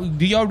 Why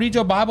do y'all read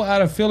your Bible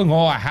out of feeling,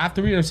 I have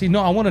to read it?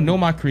 No, I want to know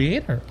my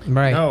Creator.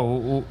 Right.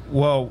 No,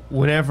 well,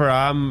 whenever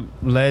I'm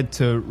led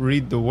to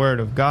read the Word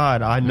of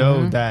God, I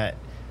know that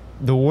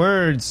the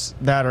words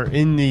that are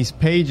in these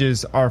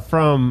pages are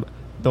from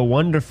the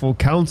wonderful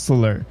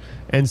Counselor.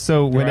 And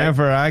so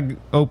whenever I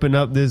open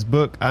up this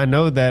book, I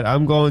know that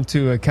I'm going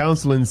to a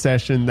counseling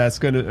session that's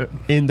going to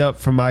end up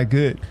for my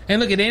good.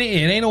 And look, it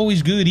ain't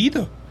always good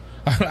either.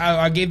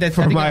 I gave that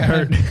for my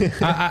hurt.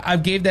 I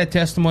gave that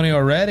testimony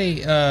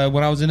already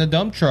when I was in a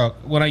dump truck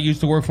when I used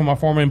to work for my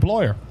former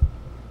employer.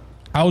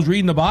 I was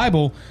reading the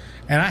Bible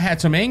and I had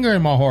some anger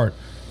in my heart.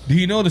 Do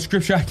you know the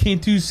scripture I came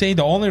to say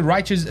the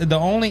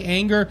only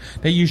anger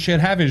that you should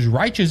have is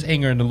righteous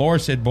anger? And the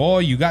Lord said, "Boy,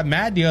 you got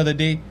mad the other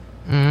day."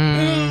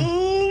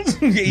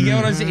 You know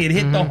what I'm saying? It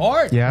hit the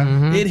heart.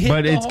 Yeah. It hit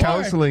but the it's heart.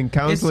 Counseling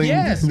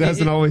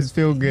doesn't always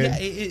feel good. Yeah,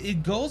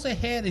 it goes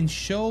ahead and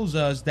shows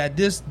us that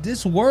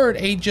this word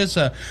ain't just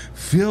a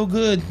feel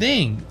good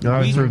thing. No,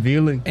 it's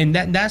revealing. And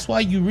that's why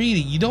you read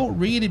it. You don't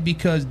read it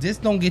because this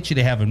don't get you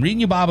to heaven. Reading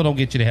your Bible don't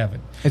get you to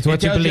heaven. It's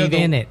what you believe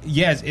in it.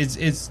 Yes,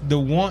 it's the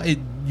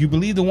one you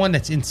believe the one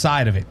that's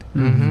inside of it.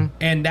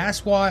 And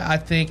that's why I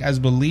think as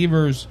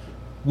believers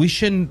we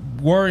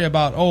shouldn't worry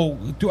about,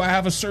 do I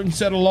have a certain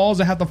set of laws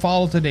I have to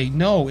follow today?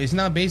 No, it's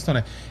not based on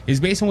it. It's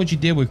based on what you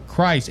did with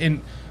Christ.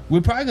 And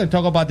we're probably going to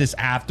talk about this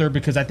after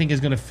because I think it's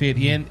going to fit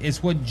in.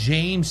 It's what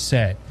James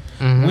said.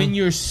 When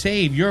you're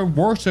saved, your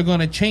works are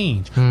going to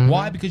change.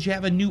 Why? Because you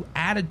have a new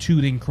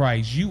attitude in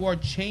Christ. You are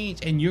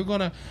changed, and you're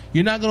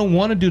not going to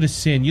want to do the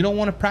sin. You don't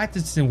want to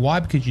practice sin. Why?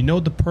 Because you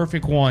know the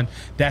perfect one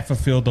that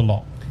fulfilled the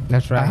law.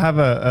 That's right. I have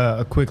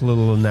a quick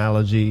little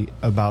analogy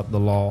about the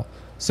law.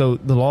 So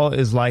the law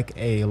is like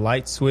a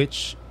light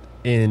switch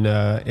in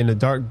a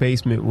dark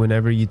basement.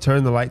 Whenever you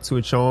turn the light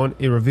switch on,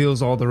 it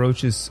reveals all the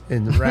roaches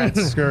and the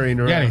rats scurrying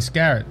around. Yeah, they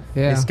scatter.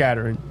 They're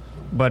scattering.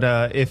 But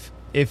if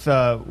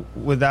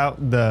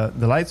without the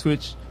light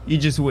switch, you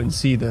just wouldn't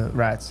see the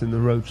rats and the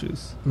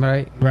roaches.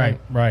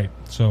 Right.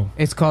 So,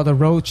 It's called the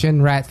roach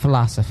and rat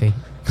philosophy.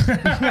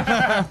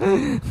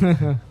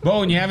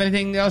 Bowen, you have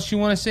anything else you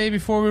want to say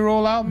before we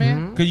roll out,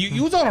 man? Because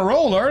you was on a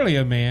roll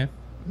earlier, man.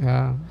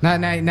 Yeah.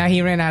 Now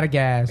he ran out of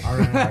gas. I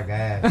ran out of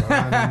gas. I don't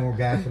have no more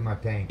gas in my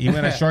tank. He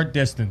went a short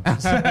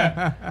distance.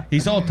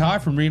 He's all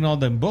tired from reading all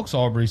them books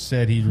Aubrey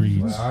said he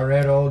reads. Well, I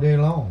read all day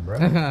long, bro.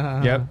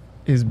 Yep.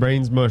 His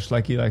brain's mush,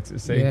 like he likes to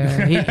say.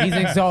 Yeah, he's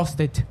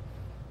exhausted.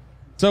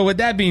 So with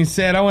that being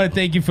said, I want to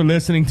thank you for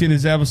listening to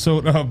this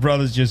episode of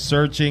Brothers Just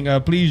Searching.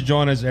 Please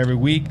join us every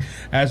week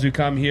as we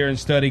come here and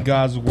study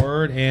God's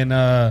Word.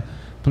 And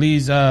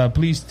please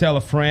tell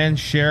a friend,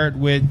 share it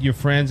with your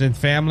friends and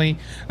family.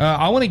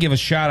 I want to give a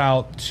shout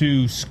out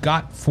to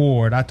Scott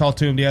Ford. I talked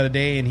to him the other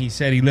day, and he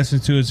said he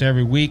listens to us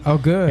every week. Oh,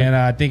 good. And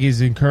I think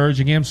he's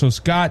encouraging him. So,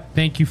 Scott,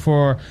 thank you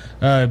for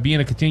being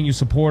a continued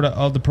supporter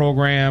of the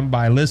program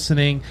by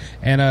listening.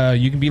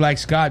 And you can be like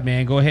Scott,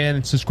 man. Go ahead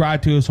and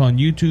subscribe to us on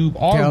YouTube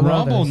or Tell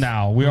Rumble others.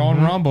 now. We're on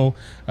Rumble.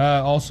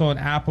 Also on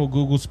Apple,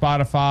 Google,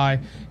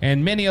 Spotify,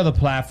 and many other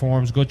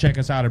platforms. Go check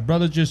us out at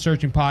Brothers Just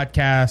Searching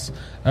Podcast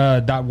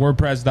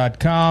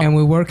 .wordpress.com. And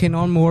we're working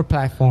on more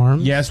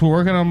platforms. Yes, we're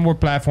working on more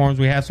platforms.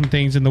 We have some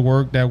things in the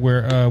work that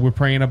we're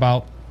praying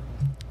about.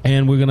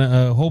 And we're going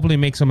to hopefully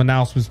make some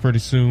announcements pretty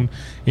soon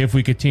if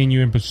we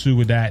continue and pursue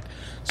with that.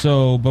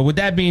 So, but with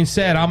that being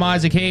said, I'm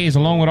Isaac Hayes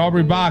along with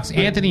Aubrey Box,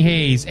 Anthony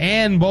Hayes,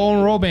 and Bowen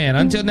Roban.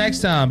 Until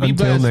next time, be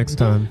blessed.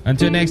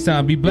 Until next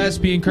time, be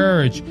blessed, be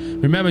encouraged.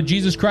 Remember,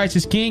 Jesus Christ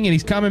is King and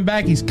He's coming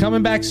back. He's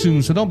coming back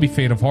soon. So don't be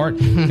faint of heart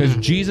because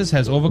Jesus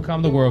has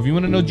overcome the world. If you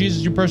want to know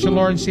Jesus, your personal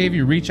Lord and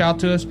Savior, reach out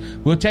to us.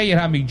 We'll tell you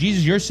how to make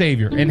Jesus your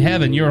Savior. In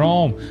heaven, your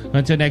home.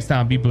 Until next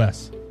time, be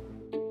blessed.